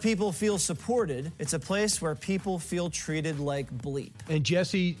place where people feel supported. It's a place where people feel treated like bleep. And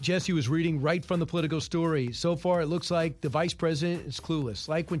Jesse was reading right from the Politico story. So far, it looks like the vice president is clueless.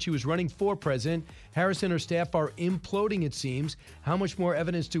 Like when she was running for president, Harris and her staff are imploding, it seems. How much more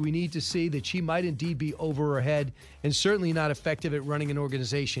evidence do we need to see that she might indeed be over her head and certainly not effective at running an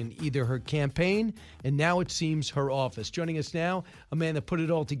organization, either her campaign and now it seems her office? Joining us now, a man that put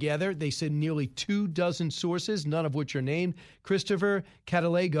it all together. They said nearly 24 sources, none of which are named. Christopher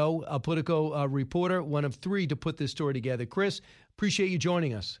Catalego, a Politico reporter, one of 3 to put this story together. Chris, appreciate you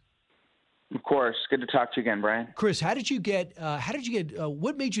joining us. Of course. Good to talk to you again, Brian. Chris,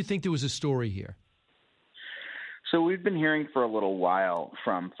 what made you think there was a story here? So we've been hearing for a little while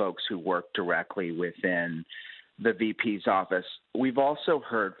from folks who work directly within the VP's office. We've also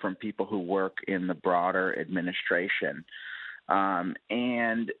heard from people who work in the broader administration.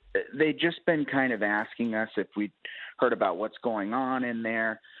 And they've just been kind of asking us if we'd heard about what's going on in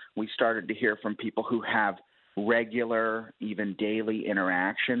there. We started to hear from people who have regular, even daily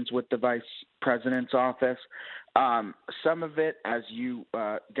interactions with the vice president's office. Some of it, as you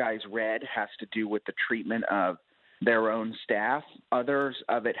guys read, has to do with the treatment of their own staff. Others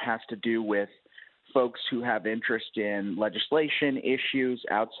of it has to do with folks who have interest in legislation issues,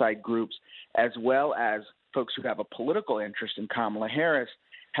 outside groups, as well as folks who have a political interest in Kamala Harris,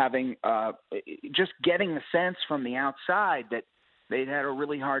 having just getting the sense from the outside that they'd had a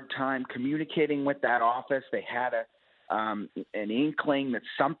really hard time communicating with that office. They had an inkling that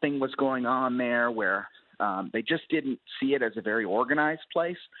something was going on there where they just didn't see it as a very organized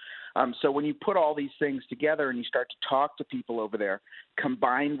place. So when you put all these things together and you start to talk to people over there,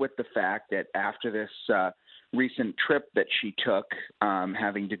 combined with the fact that after this recent trip that she took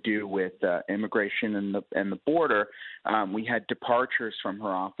having to do with immigration and the border, we had departures from her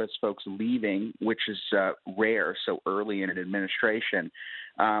office, folks leaving, which is rare so early in an administration.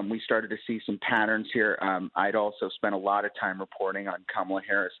 We started to see some patterns here. I'd also spent a lot of time reporting on Kamala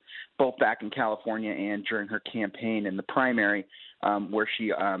Harris, both back in California and during her campaign in the primary, where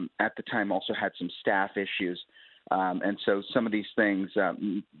she at the time also had some staff issues. And so some of these things,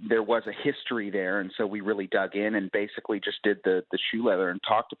 there was a history there. And so we really dug in and basically just did the shoe leather and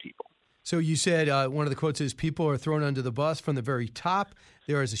talked to people. So you said one of the quotes is people are thrown under the bus from the very top.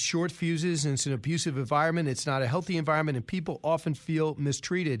 There is a short fuses and it's an abusive environment. It's not a healthy environment and people often feel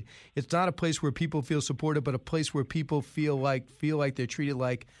mistreated. It's not a place where people feel supported, but a place where people feel like they're treated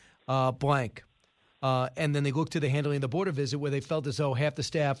like blank. And then they look to the handling of the border visit where they felt as though half the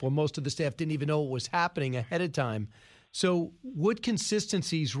staff or most of the staff didn't even know what was happening ahead of time. So what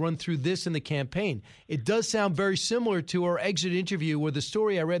consistencies run through this in the campaign? It does sound very similar to our exit interview or the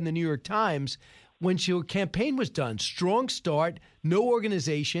story I read in the New York Times when your campaign was done. Strong start, no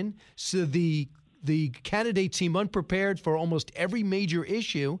organization, so the candidate seemed unprepared for almost every major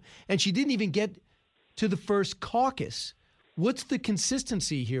issue, and she didn't even get to the first caucus. What's the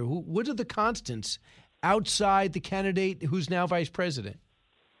consistency here? What are the constants outside the candidate who's now vice president?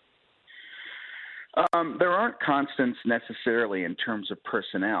 There aren't constants necessarily in terms of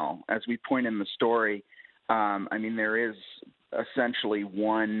personnel. As we point in the story, there is essentially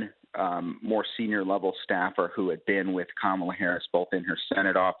one more senior level staffer who had been with Kamala Harris both in her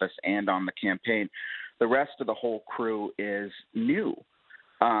Senate office and on the campaign. The rest of the whole crew is new,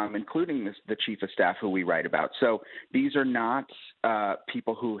 including the chief of staff who we write about. So these are not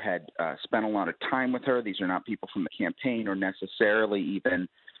people who had spent a lot of time with her. These are not people from the campaign or necessarily even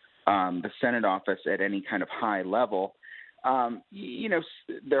the Senate office at any kind of high level.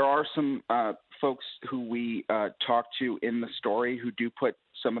 There are some folks who we talk to in the story who do put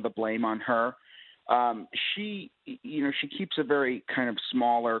some of the blame on her. She keeps a very kind of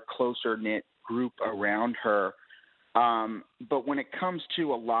smaller, closer knit group around her. But when it comes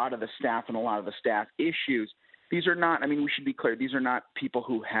to a lot of the staff and a lot of the staff issues, these are not, we should be clear, these are not people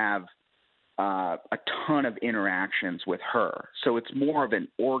who have a ton of interactions with her. So it's more of an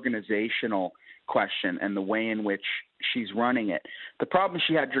organizational question and the way in which she's running it. The problem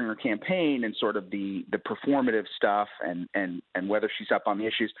she had during her campaign and sort of the performative stuff and whether she's up on the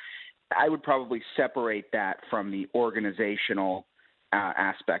issues, I would probably separate that from the organizational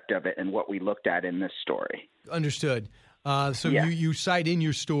aspect of it and what we looked at in this story. Understood. You cite in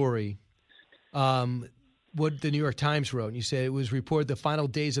your story what the New York Times wrote. And you said it was reported the final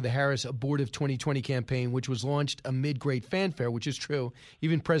days of the Harris abortive 2020 campaign, which was launched amid great fanfare, which is true.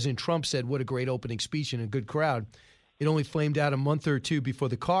 Even President Trump said, what a great opening speech and a good crowd. It only flamed out a month or two before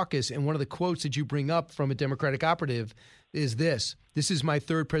the caucus. And one of the quotes that you bring up from a Democratic operative is this: "This is my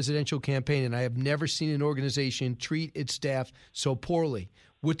third presidential campaign, and I have never seen an organization treat its staff so poorly."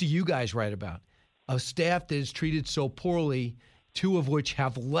 What do you guys write about? A staff that is treated so poorly, two of which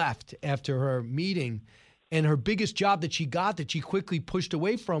have left after her meeting. And her biggest job that she got that she quickly pushed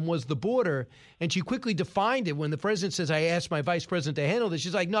away from was the border. And she quickly defined it. When the president says, I asked my vice president to handle this,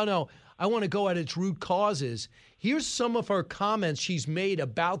 she's like, no, I want to go at its root causes. Here's some of her comments she's made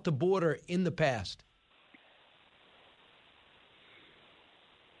about the border in the past.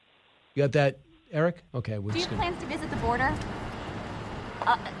 You got that, Eric? Okay. Do you have plans to visit the border?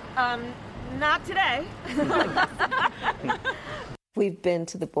 Not today. We've been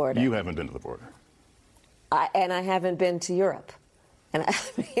to the border. You haven't been to the border. And I haven't been to Europe. And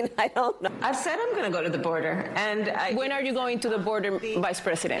I don't know. I've said I'm going to go to the border. And when are you going to the border, Vice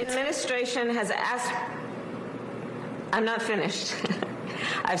President? The administration has asked. I'm not finished.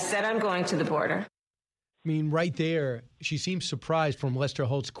 I've said I'm going to the border. I mean, right there, she seems surprised from Lester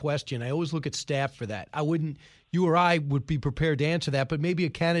Holt's question. I always look at staff for that. You or I would be prepared to answer that, but maybe a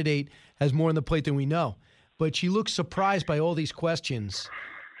candidate has more on the plate than we know. But she looks surprised by all these questions.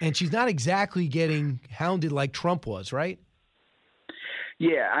 And she's not exactly getting hounded like Trump was, right?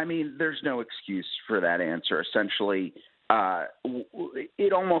 Yeah, I mean, there's no excuse for that answer. Essentially,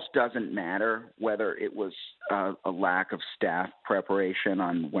 it almost doesn't matter whether it was a lack of staff preparation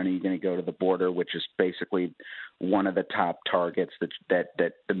on when are you going to go to the border, which is basically one of the top targets that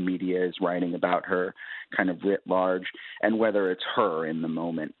the media is writing about her kind of writ large, and whether it's her in the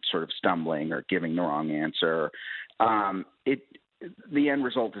moment sort of stumbling or giving the wrong answer. The end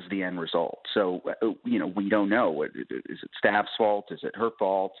result is the end result. So, we don't know. Is it staff's fault? Is it her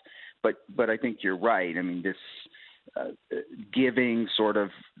fault? But I think you're right. I mean, this giving sort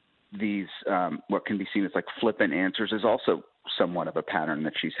of these what can be seen as like flippant answers is also somewhat of a pattern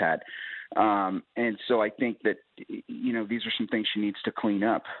that she's had. And so I think that, these are some things she needs to clean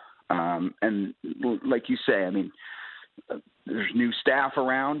up. And like you say, I mean, there's new staff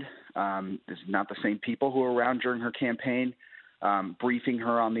around. There's not the same people who were around during her campaign. Briefing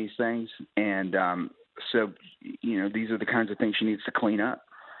her on these things. And so, these are the kinds of things she needs to clean up.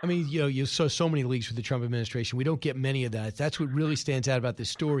 I mean, you saw so many leaks with the Trump administration. We don't get many of that. That's what really stands out about this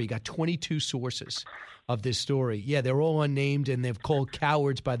story. You got 22 sources of this story. Yeah, they're all unnamed, and they're called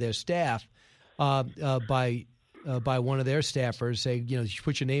cowards by their staff, by one of their staffers. Say, you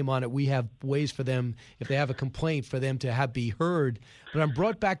put your name on it. We have ways for them, if they have a complaint, for them to be heard. But I'm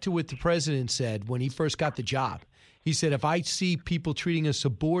brought back to what the president said when he first got the job. He said, if I see people treating a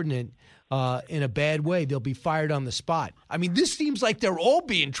subordinate in a bad way, they'll be fired on the spot. I mean, this seems like they're all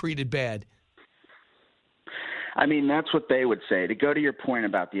being treated bad. I mean, that's what they would say. To go to your point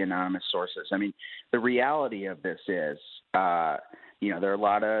about the anonymous sources, I mean, the reality of this is, there are a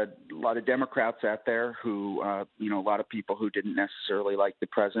lot of Democrats out there who, a lot of people who didn't necessarily like the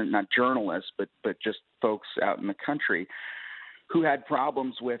president, not journalists, but just folks out in the country who had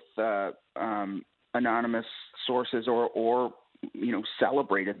problems with anonymous sources or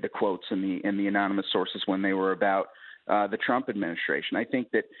celebrated the quotes in the anonymous sources when they were about the Trump administration. I think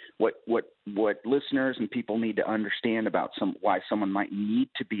that what listeners and people need to understand about why someone might need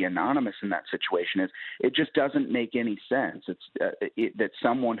to be anonymous in that situation is it just doesn't make any sense. It's that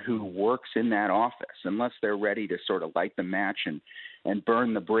someone who works in that office, unless they're ready to sort of light the match and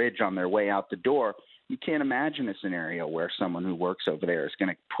burn the bridge on their way out the door, you can't imagine a scenario where someone who works over there is going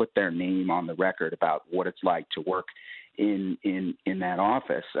to put their name on the record about what it's like to work in that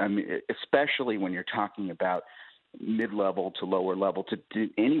office. I mean, especially when you're talking about mid-level to lower level to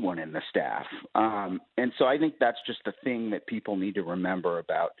anyone in the staff. And so I think that's just the thing that people need to remember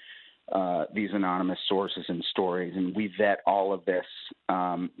about these anonymous sources and stories. And we vet all of this,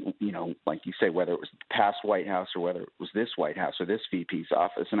 like you say, whether it was the past White House or whether it was this White House or this VP's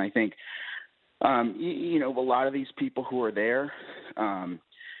office. And I think a lot of these people who are there,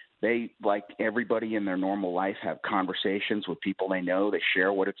 they, like everybody in their normal life, have conversations with people they know. They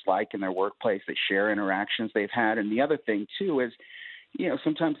share what it's like in their workplace. They share interactions they've had. And the other thing, too, is,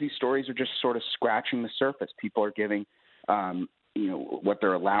 sometimes these stories are just sort of scratching the surface. People are giving, what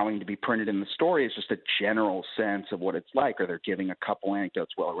they're allowing to be printed in the story is just a general sense of what it's like, or they're giving a couple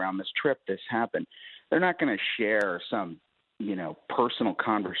anecdotes. Well, around this trip, this happened. They're not going to share some, personal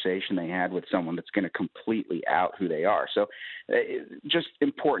conversation they had with someone that's going to completely out who they are. So just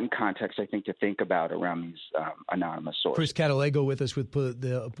important context, I think, to think about around these anonymous sources. Chris Catalego with us, with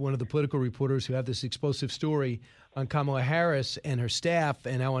one of the political reporters who have this explosive story on Kamala Harris and her staff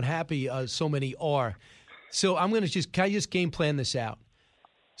and how unhappy so many are. So can I just game plan this out?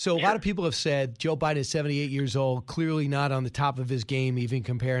 So a lot of people have said Joe Biden is 78 years old, clearly not on the top of his game, even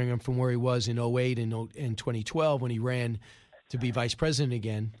comparing him from where he was in 2008 and 2012 when he ran to be vice president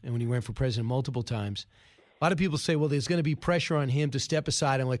again and when he ran for president multiple times. A lot of people say, well, there's going to be pressure on him to step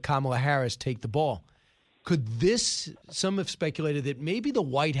aside and let Kamala Harris take the ball. Some have speculated that maybe the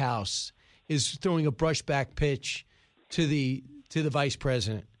White House is throwing a brushback pitch to the vice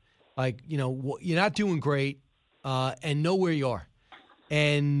president. Like, you're not doing great and know where you are.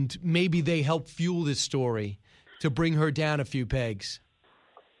 And maybe they help fuel this story to bring her down a few pegs.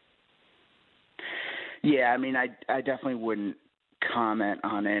 Yeah, I mean, I definitely wouldn't comment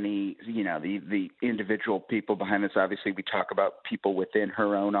on any, the individual people behind this. Obviously, we talk about people within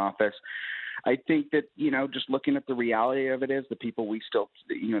her own office. I think that, just looking at the reality of it is the people we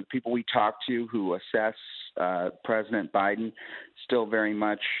talk to who assess President Biden still very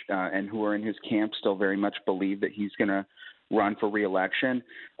much and who are in his camp still very much believe that he's going to run for re-election.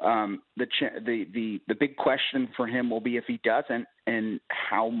 The big question for him will be if he doesn't and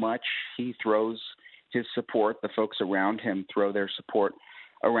how much he throws his support, the folks around him throw their support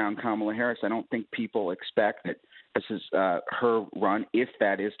around Kamala Harris. I don't think people expect that this is her run, if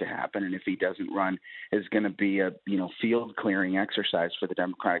that is to happen, and if he doesn't run, is going to be a field clearing exercise for the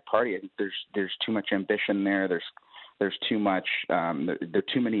Democratic Party. I think there's too much ambition there. There's too much. There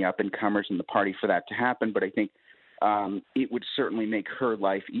are too many up and comers in the party for that to happen. But I think it would certainly make her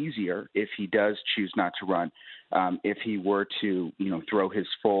life easier if he does choose not to run. If he were to throw his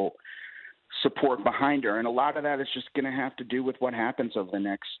full support behind her. And a lot of that is just going to have to do with what happens over the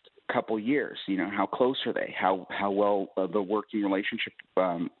next couple years. How close are they? How well the working relationship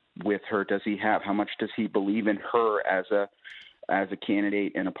with her does he have? How much does he believe in her as a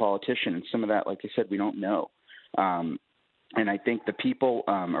candidate and a politician? And some of that, like I said, we don't know. And I think the people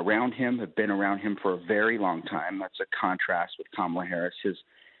around him have been around him for a very long time. That's a contrast with Kamala Harris.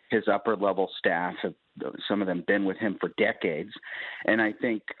 His upper level staff have, some of them, been with him for decades, and I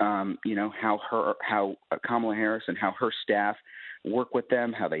think how Kamala Harris and how her staff work with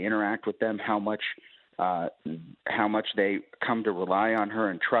them, how they interact with them, how much they come to rely on her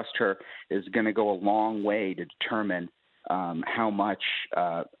and trust her is going to go a long way to determine how much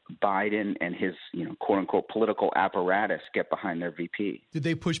Biden and his quote unquote political apparatus get behind their VP. Did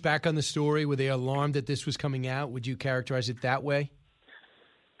they push back on the story? Were they alarmed that this was coming out? Would you characterize it that way?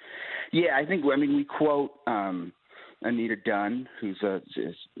 Yeah, we quote Anita Dunn, who's a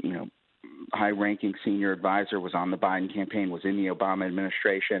high-ranking senior advisor, was on the Biden campaign, was in the Obama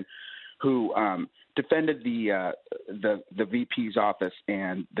administration, who defended the VP's office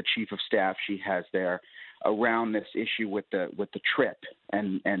and the chief of staff she has there around this issue with the trip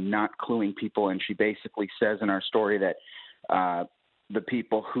and not cluing people. And she basically says in our story that the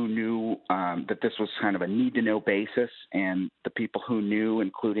people who knew that this was kind of a need-to-know basis, and the people who knew,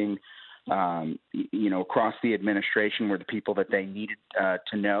 including across the administration, were the people that they needed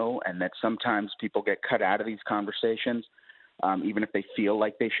to know, and that sometimes people get cut out of these conversations, even if they feel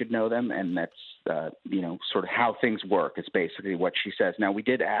like they should know them, and that's sort of how things work. It's basically what she says. Now, we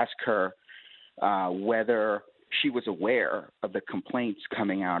did ask her whether she was aware of the complaints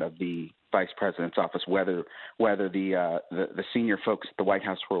coming out of the vice president's office, whether the senior folks at the White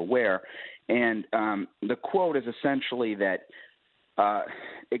House were aware, and the quote is essentially that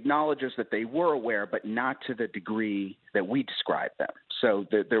acknowledges that they were aware, but not to the degree that we described them. So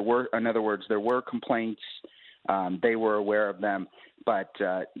there were, in other words, there were complaints. They were aware of them, but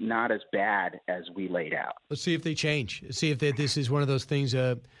not as bad as we laid out. Let's see if they change. See if this is one of those things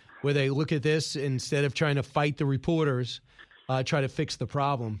where they look at this, instead of trying to fight the reporters, try to fix the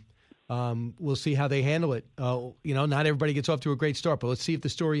problem. We'll see how they handle it. Not everybody gets off to a great start, but let's see if the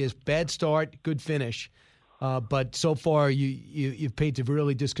story is bad start, good finish. But so far, you've painted a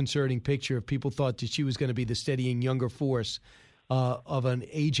really disconcerting picture. If people thought that she was going to be the steadying younger force of an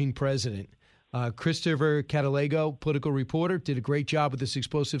aging president. Christopher Catalego, political reporter, did a great job with this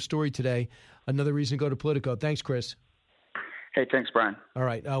explosive story today. Another reason to go to Politico. Thanks, Chris. Hey, thanks, Brian. All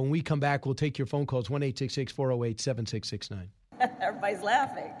right. When we come back, we'll take your phone calls, 1-866-408-7669. Everybody's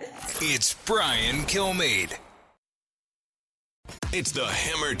laughing. It's Brian Kilmeade. It's the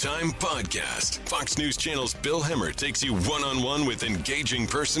Hammer Time Podcast. Fox News Channel's Bill Hemmer takes you one-on-one with engaging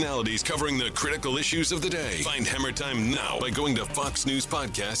personalities covering the critical issues of the day. Find Hammer Time now by going to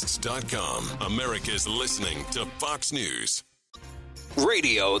foxnewspodcasts.com. America's listening to Fox News.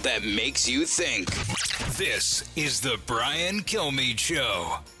 Radio that makes you think. This is the Brian Kilmeade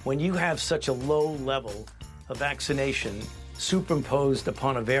Show. When you have such a low level of vaccination superimposed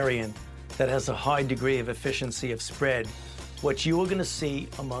upon a variant that has a high degree of efficiency of spread, what you are going to see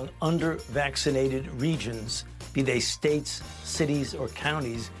among under-vaccinated regions, be they states, cities, or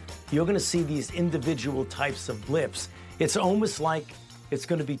counties, you're going to see these individual types of blips. It's almost like it's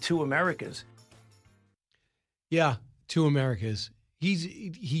going to be two Americas. Yeah, two Americas.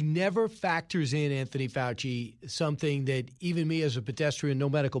 He never factors in, Anthony Fauci, something that even me as a pedestrian, no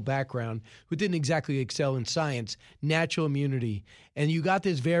medical background, who didn't exactly excel in science, natural immunity. And you got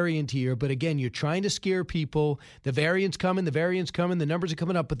this variant here, but again, you're trying to scare people. The variant's coming, the numbers are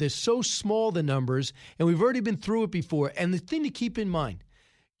coming up, but they're so small, the numbers, and we've already been through it before. And the thing to keep in mind,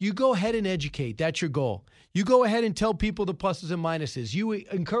 you go ahead and educate. That's your goal. You go ahead and tell people the pluses and minuses. You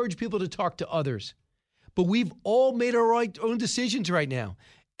encourage people to talk to others. But we've all made our own decisions right now.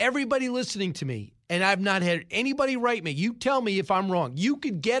 Everybody listening to me, and I've not had anybody write me. You tell me if I'm wrong. You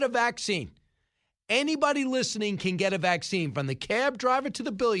could get a vaccine. Anybody listening can get a vaccine, from the cab driver to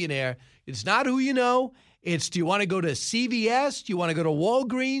the billionaire. It's not who you know. It's, do you want to go to CVS? Do you want to go to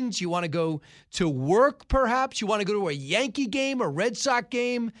Walgreens? Do you want to go to work, perhaps? You want to go to a Yankee game, a Red Sox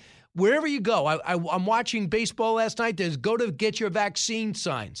game? Wherever you go. I'm watching baseball last night. There's go to get your vaccine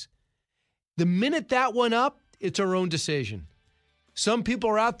signs. The minute that went up, it's our own decision. Some people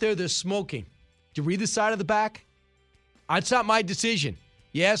are out there, they're smoking. Did you read the side of the back? It's not my decision.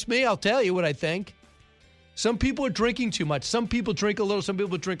 You ask me, I'll tell you what I think. Some people are drinking too much. Some people drink a little. Some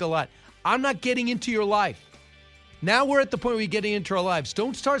people drink a lot. I'm not getting into your life. Now we're at the point where we're getting into our lives.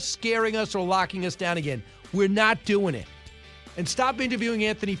 Don't start scaring us or locking us down again. We're not doing it. And stop interviewing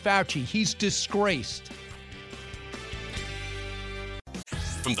Anthony Fauci. He's disgraced.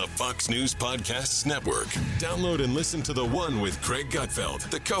 From the Fox News Podcasts Network. Download and listen to The One with Craig Gutfeld,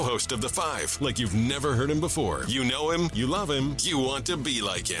 the co-host of The Five, like you've never heard him before. You know him, you love him, you want to be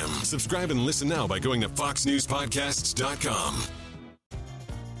like him. Subscribe and listen now by going to foxnewspodcasts.com.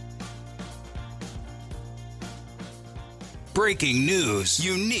 Breaking news,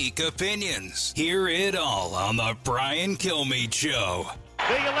 unique opinions. Hear it all on the Brian Kilmeade Show.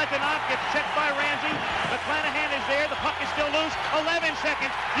 Do you let the knock get set by Ramsey? McClanahan is there. The puck is still loose. 11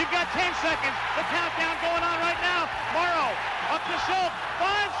 seconds. You've got 10 seconds. The countdown going on right now. Morrow up to Schultz.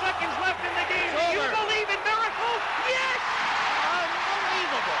 5 seconds left in the game. Do you believe in miracles? Yes!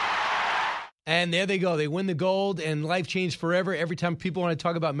 Unbelievable. And there they go. They win the gold, and life changed forever. Every time people want to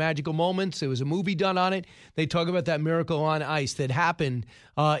talk about magical moments, there was a movie done on it. They talk about that miracle on ice that happened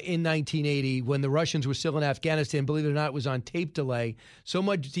in 1980 when the Russians were still in Afghanistan. Believe it or not, it was on tape delay. So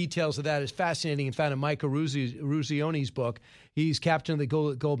much details of that is fascinating and found in Mike Eruzione's book. He's captain of the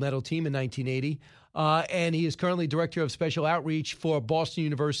gold medal team in 1980, and he is currently director of special outreach for Boston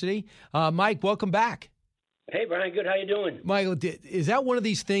University. Mike, welcome back. Hey, Brian, good. How you doing? Michael, is that one of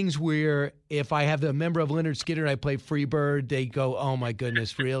these things where if I have a member of Lynyrd Skynyrd and I play Freebird, they go, oh, my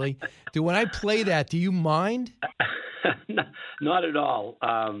goodness, really? When I play that, do you mind? Not at all.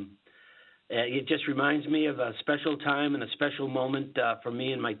 It just reminds me of a special time and a special moment for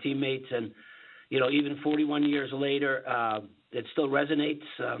me and my teammates. And, even 41 years later, it still resonates.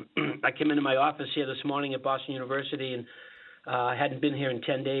 I came into my office here this morning at Boston University, and I hadn't been here in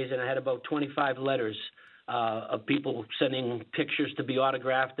 10 days, and I had about 25 letters of people sending pictures to be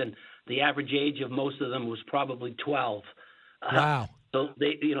autographed, and the average age of most of them was probably 12. Wow. So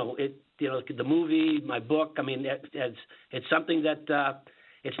they, the movie, my book. I mean, it's something that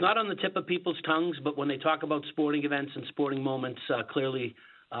it's not on the tip of people's tongues, but when they talk about sporting events and sporting moments, clearly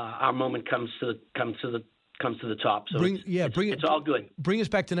our moment comes to the top. So it's all good. Bring us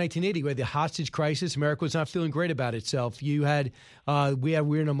back to 1980, where the hostage crisis, America was not feeling great about itself. You had, we had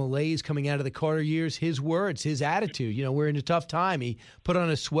a malaise coming out of the Carter years. His words, his attitude. We're in a tough time. He put on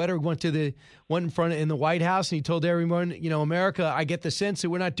a sweater, went in front in the White House, and he told everyone, America, I get the sense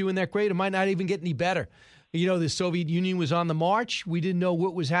that we're not doing that great. It might not even get any better. The Soviet Union was on the march. We didn't know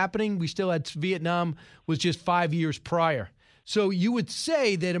what was happening. We still had Vietnam was just 5 years prior. So you would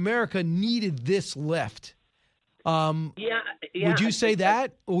say that America needed this lift. Would you say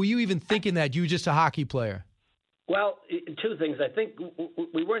that? Or were you even thinking that? You were just a hockey player? Well, two things. I think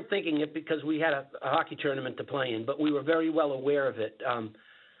we weren't thinking it because we had a hockey tournament to play in, but we were very well aware of it.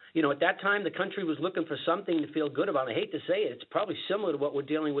 At that time, the country was looking for something to feel good about. I hate to say it. It's probably similar to what we're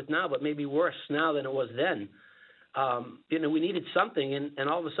dealing with now, but maybe worse now than it was then. we needed something, and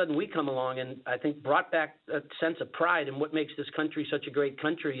all of a sudden we come along and I think brought back a sense of pride in what makes this country such a great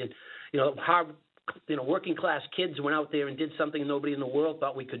country. And, working class kids went out there and did something nobody in the world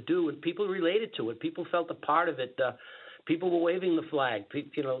thought we could do, and people related to it. People felt a part of it. People were waving the flag.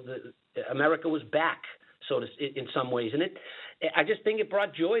 America was back, in some ways. And I just think it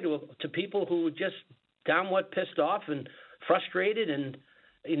brought joy to people who were just downright pissed off and frustrated and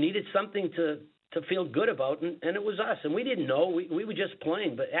needed something to feel good about, and it was us. And we didn't know. We were just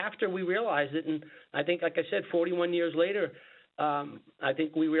playing. But after we realized it, and I think, like I said, 41 years later, I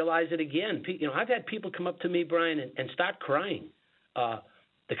think we realize it again. I've had people come up to me, Brian, and start crying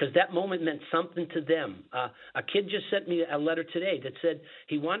because that moment meant something to them. A kid just sent me a letter today that said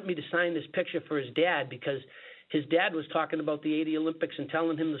he wanted me to sign this picture for his dad because his dad was talking about the 80 Olympics and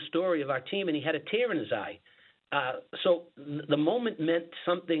telling him the story of our team, and he had a tear in his eye. So the moment meant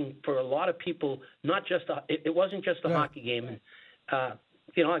something for a lot of people. It wasn't just a hockey game.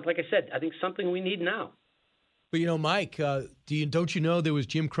 And like I said, I think something we need now. But Mike, don't you know there was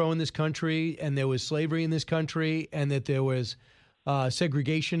Jim Crow in this country, and there was slavery in this country, and that there was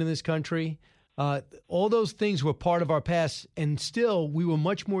segregation in this country? All those things were part of our past, and still we were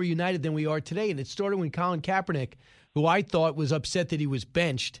much more united than we are today. And it started when Colin Kaepernick, who I thought was upset that he was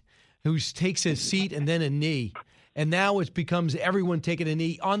benched, who takes a seat and then a knee. And now it becomes everyone taking a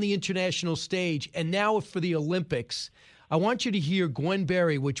knee on the international stage. And now for the Olympics, I want you to hear Gwen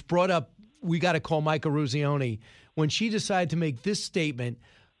Berry, which brought up, we got to call Micah Ruzioni, when she decided to make this statement,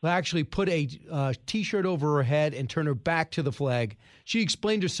 actually put a T-shirt over her head and turn her back to the flag. She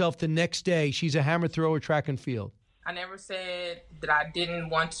explained herself the next day. She's a hammer thrower, track and field. I never said that I didn't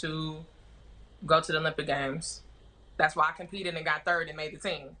want to go to the Olympic Games. That's why I competed and got third and made the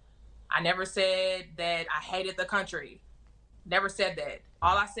team. I never said that I hated the country. Never said that.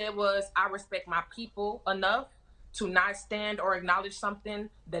 All I said was I respect my people enough to not stand or acknowledge something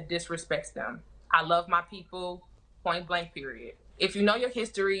that disrespects them. I love my people, point blank, period. If you know your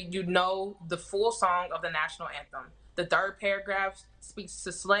history, you know the full song of the national anthem. The third paragraph speaks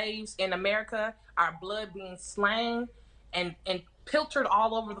to slaves in America, our blood being slain and pilfered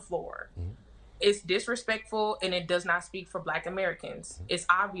all over the floor. Mm-hmm. It's disrespectful, and it does not speak for Black Americans. Mm-hmm. It's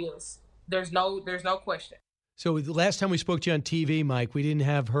obvious. There's no question. So the last time we spoke to you on TV, Mike, we didn't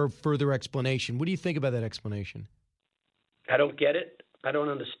have her further explanation. What do you think about that explanation? I don't get it. I don't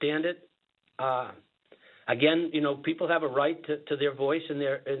understand it. Again, people have a right to their voice and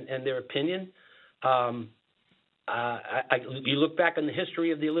their opinion. You look back on the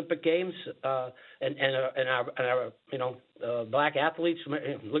history of the Olympic Games and our Black athletes.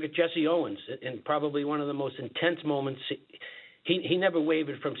 Look at Jesse Owens in probably one of the most intense moments. He never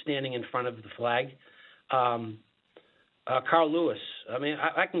wavered from standing in front of the flag. Carl Lewis. I mean,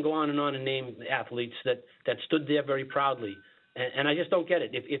 I can go on and name athletes that stood there very proudly. And I just don't get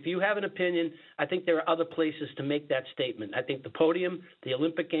it. If you have an opinion, I think there are other places to make that statement. I think the podium, the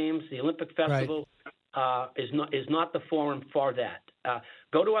Olympic Games, the Olympic Festival is not the forum for that.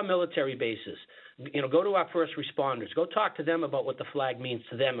 Go to our military bases. Go to our first responders. Go talk to them about what the flag means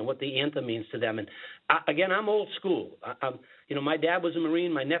to them and what the anthem means to them. And again, I'm old school. My dad was a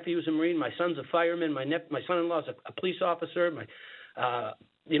Marine. My nephew was a Marine. My son's a fireman. My son-in-law is a police officer.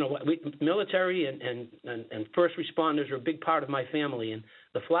 Military and first responders are a big part of my family, and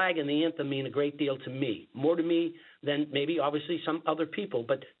the flag and the anthem mean a great deal to me, more to me than maybe obviously some other people.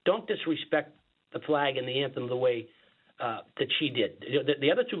 But don't disrespect the flag and the anthem the way that she did.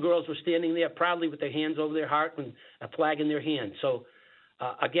 The other two girls were standing there proudly with their hands over their heart and a flag in their hand. So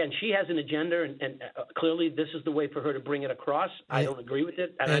again, she has an agenda, and clearly this is the way for her to bring it across. I don't agree with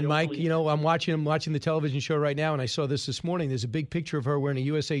it. And Mike, I'm watching the television show right now, and I saw this morning. There's a big picture of her wearing a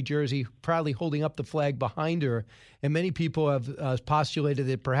USA jersey, proudly holding up the flag behind her. And many people have postulated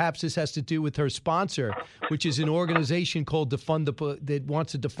that perhaps this has to do with her sponsor, which is an organization called that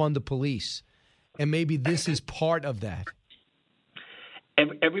wants to defund the police. And maybe this is part of that.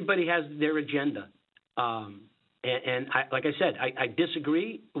 Everybody has their agenda. And like I said, I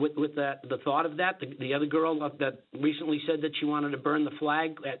disagree with the thought of that. The other girl that recently said that she wanted to burn the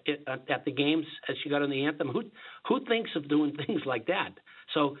flag at the games as she got on the anthem. Who thinks of doing things like that?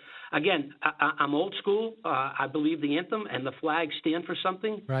 So again, I'm old school. I believe the anthem and the flag stand for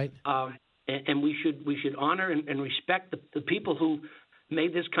something. Right. And we should honor and respect the people who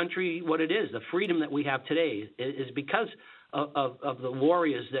made this country what it is. The freedom that we have today is because of the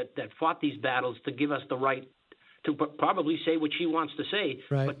warriors that fought these battles to give us the right to probably say what she wants to say,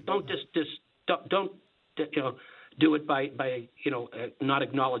 right. But don't do it by not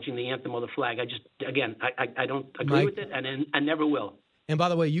acknowledging the anthem or the flag. I don't agree with it, and I never will. And by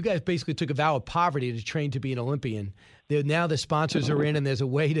the way, you guys basically took a vow of poverty to train to be an Olympian. Now the sponsors are in, and there's a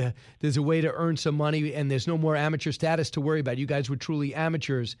way to earn some money, and there's no more amateur status to worry about. You guys were truly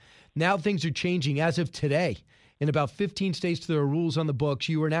amateurs. Now things are changing as of today. In about 15 states, there are rules on the books.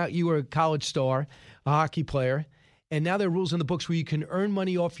 You were a college star, a hockey player, and now there are rules on the books where you can earn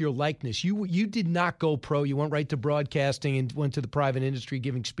money off your likeness. You did not go pro. You went right to broadcasting and went to the private industry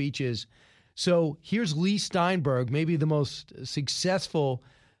giving speeches. So here's Lee Steinberg, maybe the most successful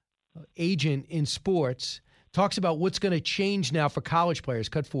agent in sports, talks about what's going to change now for college players.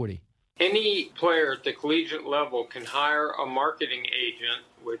 Cut 40. Any player at the collegiate level can hire a marketing agent,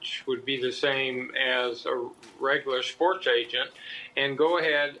 which would be the same as a regular sports agent, and go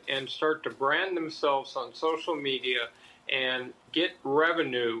ahead and start to brand themselves on social media and get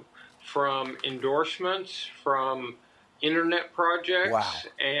revenue from endorsements, from internet projects,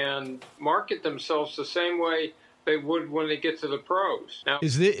 and market themselves the same way they would when they get to the pros. Now,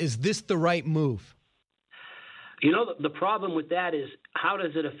 is this the right move? You know, the problem with that is how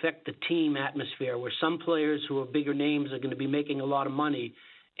does it affect the team atmosphere where some players who are bigger names are going to be making a lot of money,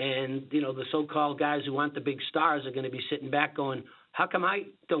 and, you know, the so-called guys who want the big stars are going to be sitting back going, how come I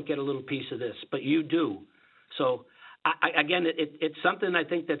don't get a little piece of this, but you do? So, it's something I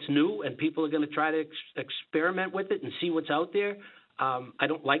think that's new, and people are going to try to experiment with it and see what's out there. I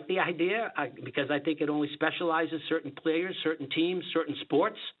don't like the idea because I think it only specializes certain players, certain teams, certain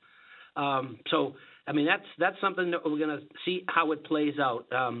sports. So, I mean, that's something that we're going to see how it plays out.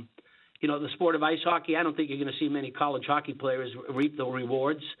 You know, the sport of ice hockey, I don't think you're going to see many college hockey players reap the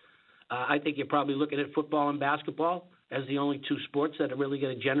rewards. I think you're probably looking at football and basketball as the only two sports that are really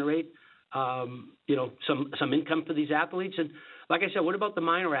going to generate you know, some income for these athletes. And like I said, what about the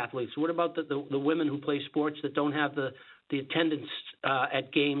minor athletes? What about the women who play sports that don't have the attendance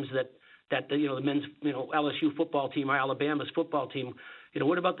at games that the, you know, the men's, you know, LSU football team or Alabama's football team? You know,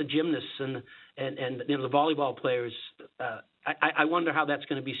 what about the gymnasts and you know, the volleyball players? I wonder how that's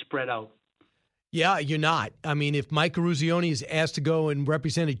going to be spread out. Yeah, you're not. I mean, if Mike Eruzione is asked to go and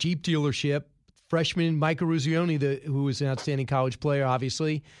represent a Jeep dealership, freshman Mike Eruzione, who is an outstanding college player,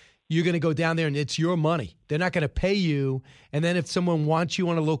 obviously, you're going to go down there and it's your money. They're not going to pay you. And then if someone wants you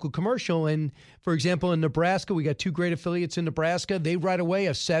on a local commercial, and for example, in Nebraska, we got two great affiliates in Nebraska, they right away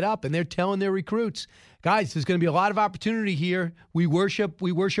have set up and they're telling their recruits, guys, there's going to be a lot of opportunity here. We worship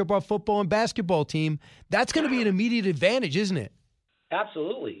our football and basketball team. That's going to be an immediate advantage, isn't it?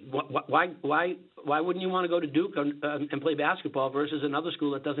 Absolutely. Why wouldn't you want to go to Duke and play basketball versus another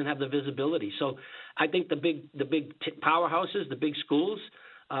school that doesn't have the visibility? So I think the big powerhouses, the big schools,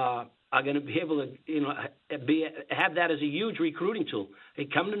 are going to be able to, you know, have that as a huge recruiting tool. Hey,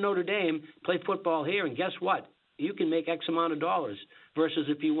 come to Notre Dame, play football here, and guess what? You can make X amount of dollars. Versus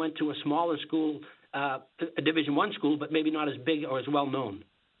if you went to a smaller school, a Division I school, but maybe not as big or as well known.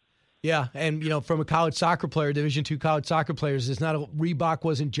 Yeah, and, you know, from a college soccer player, Division II college soccer players, it's not Reebok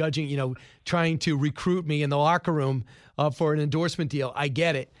wasn't judging, you know, trying to recruit me in the locker room for an endorsement deal. I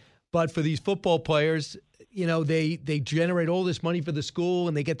get it. But for these football players, you know, they generate all this money for the school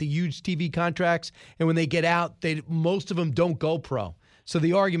and they get the huge TV contracts. And when they get out, most of them don't go pro. So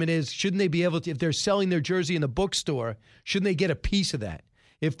the argument is, shouldn't they be able to, if they're selling their jersey in the bookstore, shouldn't they get a piece of that?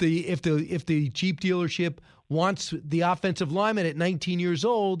 If the Jeep dealership wants the offensive lineman at 19 years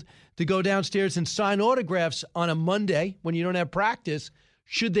old to go downstairs and sign autographs on a Monday when you don't have practice,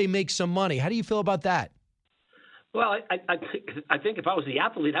 should they make some money? How do you feel about that? Well, I think if I was the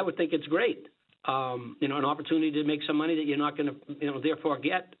athlete, I would think it's great. You know, an opportunity to make some money that you're not going to, you know, therefore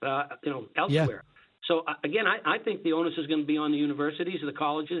get, you know, elsewhere. Yeah. So again, I think the onus is going to be on the universities, the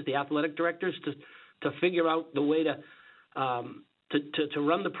colleges, the athletic directors to figure out the way to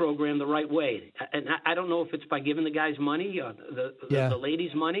run the program the right way. And I don't know if it's by giving the guys money or the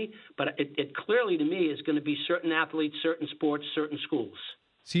ladies money, but it clearly to me is going to be certain athletes, certain sports, certain schools.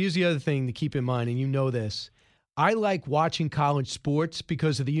 So here's the other thing to keep in mind, and you know this. I like watching college sports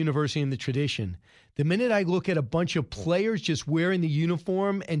because of the university and the tradition. The minute I look at a bunch of players just wearing the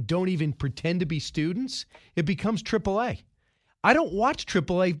uniform and don't even pretend to be students, it becomes AAA. I don't watch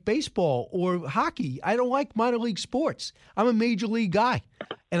AAA baseball or hockey. I don't like minor league sports. I'm a major league guy,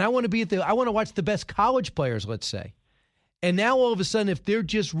 and I want to I want to watch the best college players, let's say. And now all of a sudden, if they're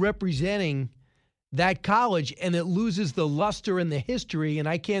just representing that college and it loses the luster and the history, and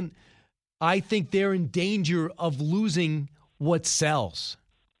I think they're in danger of losing what sells.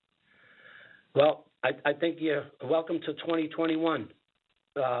 Well, I think you're welcome to 2021.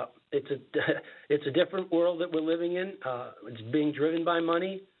 It's a different world that we're living in. It's being driven by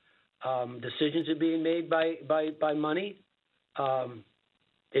money. Decisions are being made by money.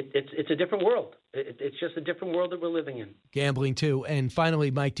 It's a different world. It's just a different world that we're living in. Gambling, too. And finally,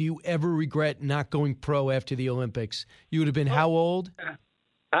 Mike, do you ever regret not going pro after the Olympics? You would have been how old?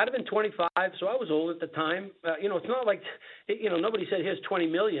 I'd have been 25, so I was old at the time. It's not like, nobody said, here's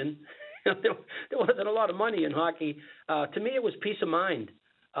 $20 million. There wasn't a lot of money in hockey. To me, it was peace of mind.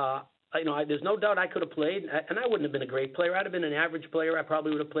 There's no doubt I could have played, and I wouldn't have been a great player. I'd have been an average player. I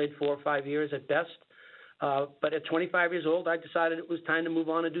probably would have played 4 or 5 years at best. But at 25 years old, I decided it was time to move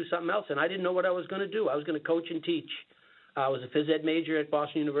on and do something else, and I didn't know what I was going to do. I was going to coach and teach. I was a phys ed major at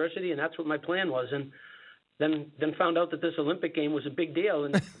Boston University, and that's what my plan was. And then found out that this Olympic game was a big deal,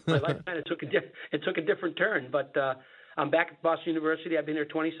 and my life kind of took a different turn. But I'm back at Boston University. I've been here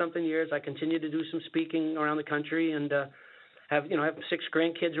 20-something years. I continue to do some speaking around the country, and I have 6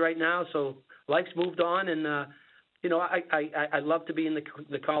 grandkids right now. So life's moved on, and I love to be in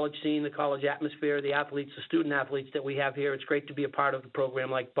the college scene, the college atmosphere, the athletes, the student athletes that we have here. It's great to be a part of a program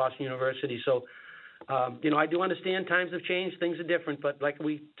like Boston University. So, I do understand times have changed, things are different, but like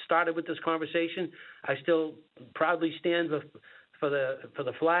we started with this conversation, I still proudly stand for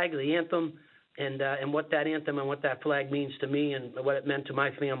the flag, the anthem, and what that anthem and what that flag means to me and what it meant to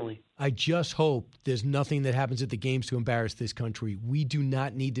my family. I just hope there's nothing that happens at the games to embarrass this country. We do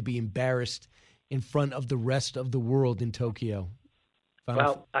not need to be embarrassed in front of the rest of the world in Tokyo.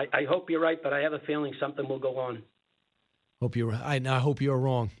 Well, I hope you're right, but I have a feeling something will go on. I hope you're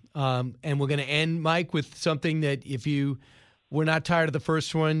wrong. And we're going to end, Mike, with something that if you were not tired of the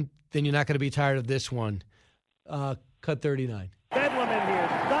first one, then you're not going to be tired of this one. Cut 39. Bedlam in here,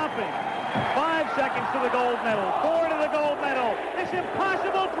 stopping. 5 seconds to the gold medal. 4 to the gold medal. This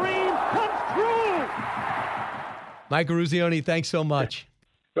impossible dream comes true. Mike Eruzione, thanks so much.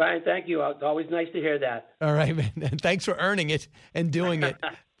 Brian, thank you. It's always nice to hear that. All right, man. And thanks for earning it and doing it.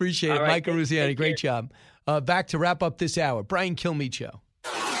 Appreciate it. Right, Mike Eruzione, great job. Back to wrap up this hour. Brian Kilmeade Show.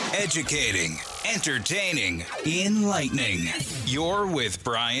 Educating, entertaining, enlightening. You're with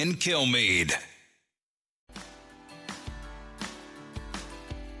Brian Kilmeade.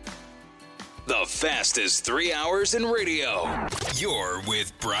 The fastest 3 hours in radio. You're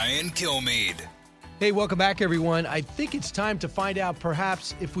with Brian Kilmeade. Hey, welcome back, everyone. I think it's time to find out,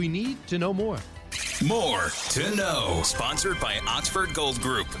 perhaps, if we need to know more. More to know. Sponsored by Oxford Gold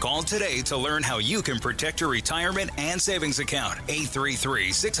Group. Call today to learn how you can protect your retirement and savings account.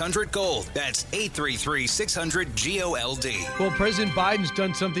 833-600-GOLD. That's 833-600-GOLD. Well, President Biden's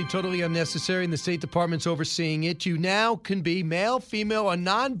done something totally unnecessary, and the State Department's overseeing it. You now can be male, female, or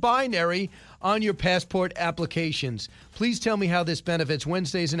non-binary on your passport applications. Please tell me how this benefits.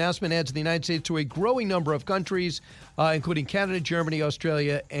 Wednesday's announcement adds the United States to a growing number of countries, including Canada, Germany,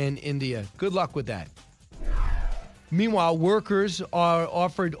 Australia, and India. Good luck with that. Meanwhile, workers are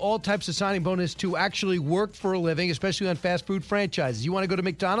offered all types of signing bonus to actually work for a living, especially on fast food franchises. You want to go to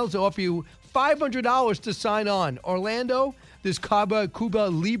McDonald's? They'll offer you $500 to sign on. Orlando, this Cuba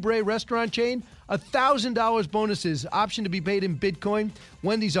Libre restaurant chain, $1,000 bonuses, option to be paid in Bitcoin.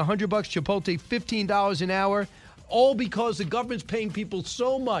 Wendy's, $100, Chipotle, $15 an hour. All because the government's paying people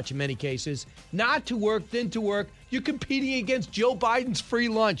so much, in many cases, not to work, then to work. You're competing against Joe Biden's free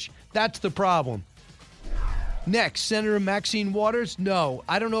lunch. That's the problem. Next, Senator Maxine Waters. No,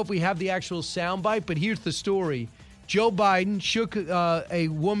 I don't know if we have the actual soundbite, but here's the story. Joe Biden shook a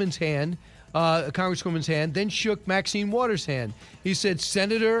woman's hand, a congresswoman's hand, then shook Maxine Waters' hand. He said,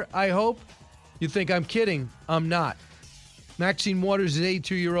 "Senator, I hope." You think I'm kidding? I'm not. Maxine Waters'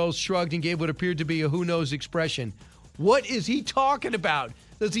 82-year-old shrugged and gave what appeared to be a who knows expression. What is he talking about?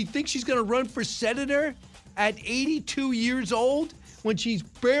 Does he think she's going to run for senator at 82 years old when she's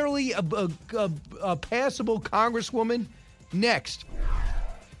barely a passable congresswoman? Next.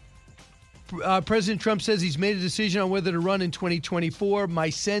 President Trump says he's made a decision on whether to run in 2024.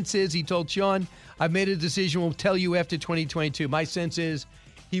 My sense is, he told Sean, I've made a decision. We'll tell you after 2022. My sense is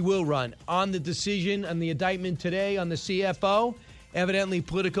he will run. On the decision, on the indictment today on the CFO, evidently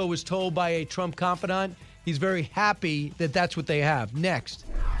Politico was told by a Trump confidant he's very happy that that's what they have. Next.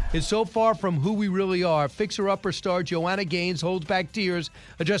 Is so far from who we really are. Fixer-upper star Joanna Gaines holds back tears,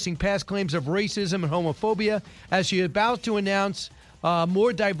 addressing past claims of racism and homophobia as she is about to announce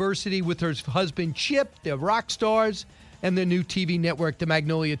more diversity with her husband Chip, the rock stars, and the new TV network, the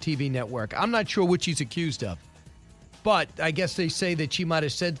Magnolia TV network. I'm not sure what she's accused of. But I guess they say that she might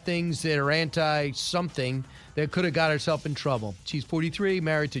have said things that are anti-something that could have got herself in trouble. She's 43,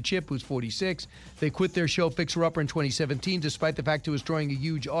 married to Chip, who's 46. They quit their show Fixer Upper in 2017, despite the fact it was drawing a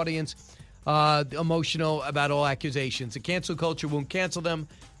huge audience, emotional about all accusations. The cancel culture won't cancel them.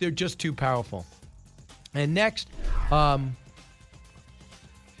 They're just too powerful. And next,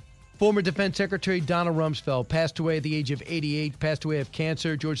 Former Defense Secretary Donald Rumsfeld passed away at the age of 88, passed away of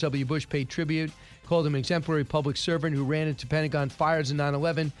cancer. George W. Bush paid tribute, called him an exemplary public servant who ran into Pentagon fires in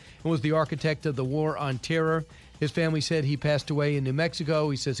 9/11 and was the architect of the war on terror. His family said he passed away in New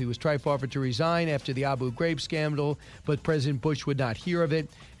Mexico. He says he was trying offered to resign after the Abu Ghraib scandal, but President Bush would not hear of it.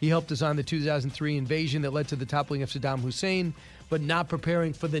 He helped design the 2003 invasion that led to the toppling of Saddam Hussein, but not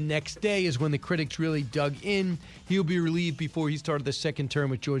preparing for the next day is when the critics really dug in. He'll be relieved before he started the second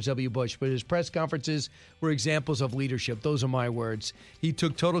term with George W. Bush, but his press conferences were examples of leadership. Those are my words. He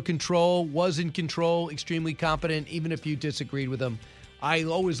took total control, was in control, extremely competent, even if you disagreed with him. I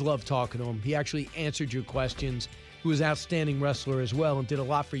always loved talking to him. He actually answered your questions. He was an outstanding wrestler as well and did a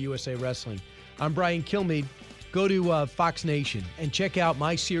lot for USA Wrestling. I'm Brian Kilmeade. Go to Fox Nation and check out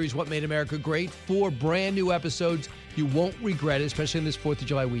my series, What Made America Great. 4 brand new episodes. You won't regret it, especially in this 4th of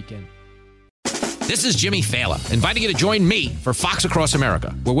July weekend. This is Jimmy Fallon, inviting you to join me for Fox Across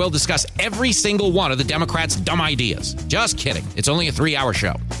America, where we'll discuss every single one of the Democrats' dumb ideas. Just kidding. It's only a 3-hour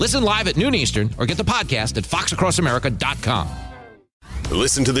show. Listen live at noon Eastern or get the podcast at foxacrossamerica.com.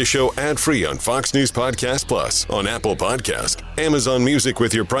 Listen to the show ad-free on Fox News Podcast Plus, on Apple Podcast, Amazon Music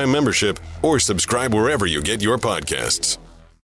with your Prime membership, or subscribe wherever you get your podcasts.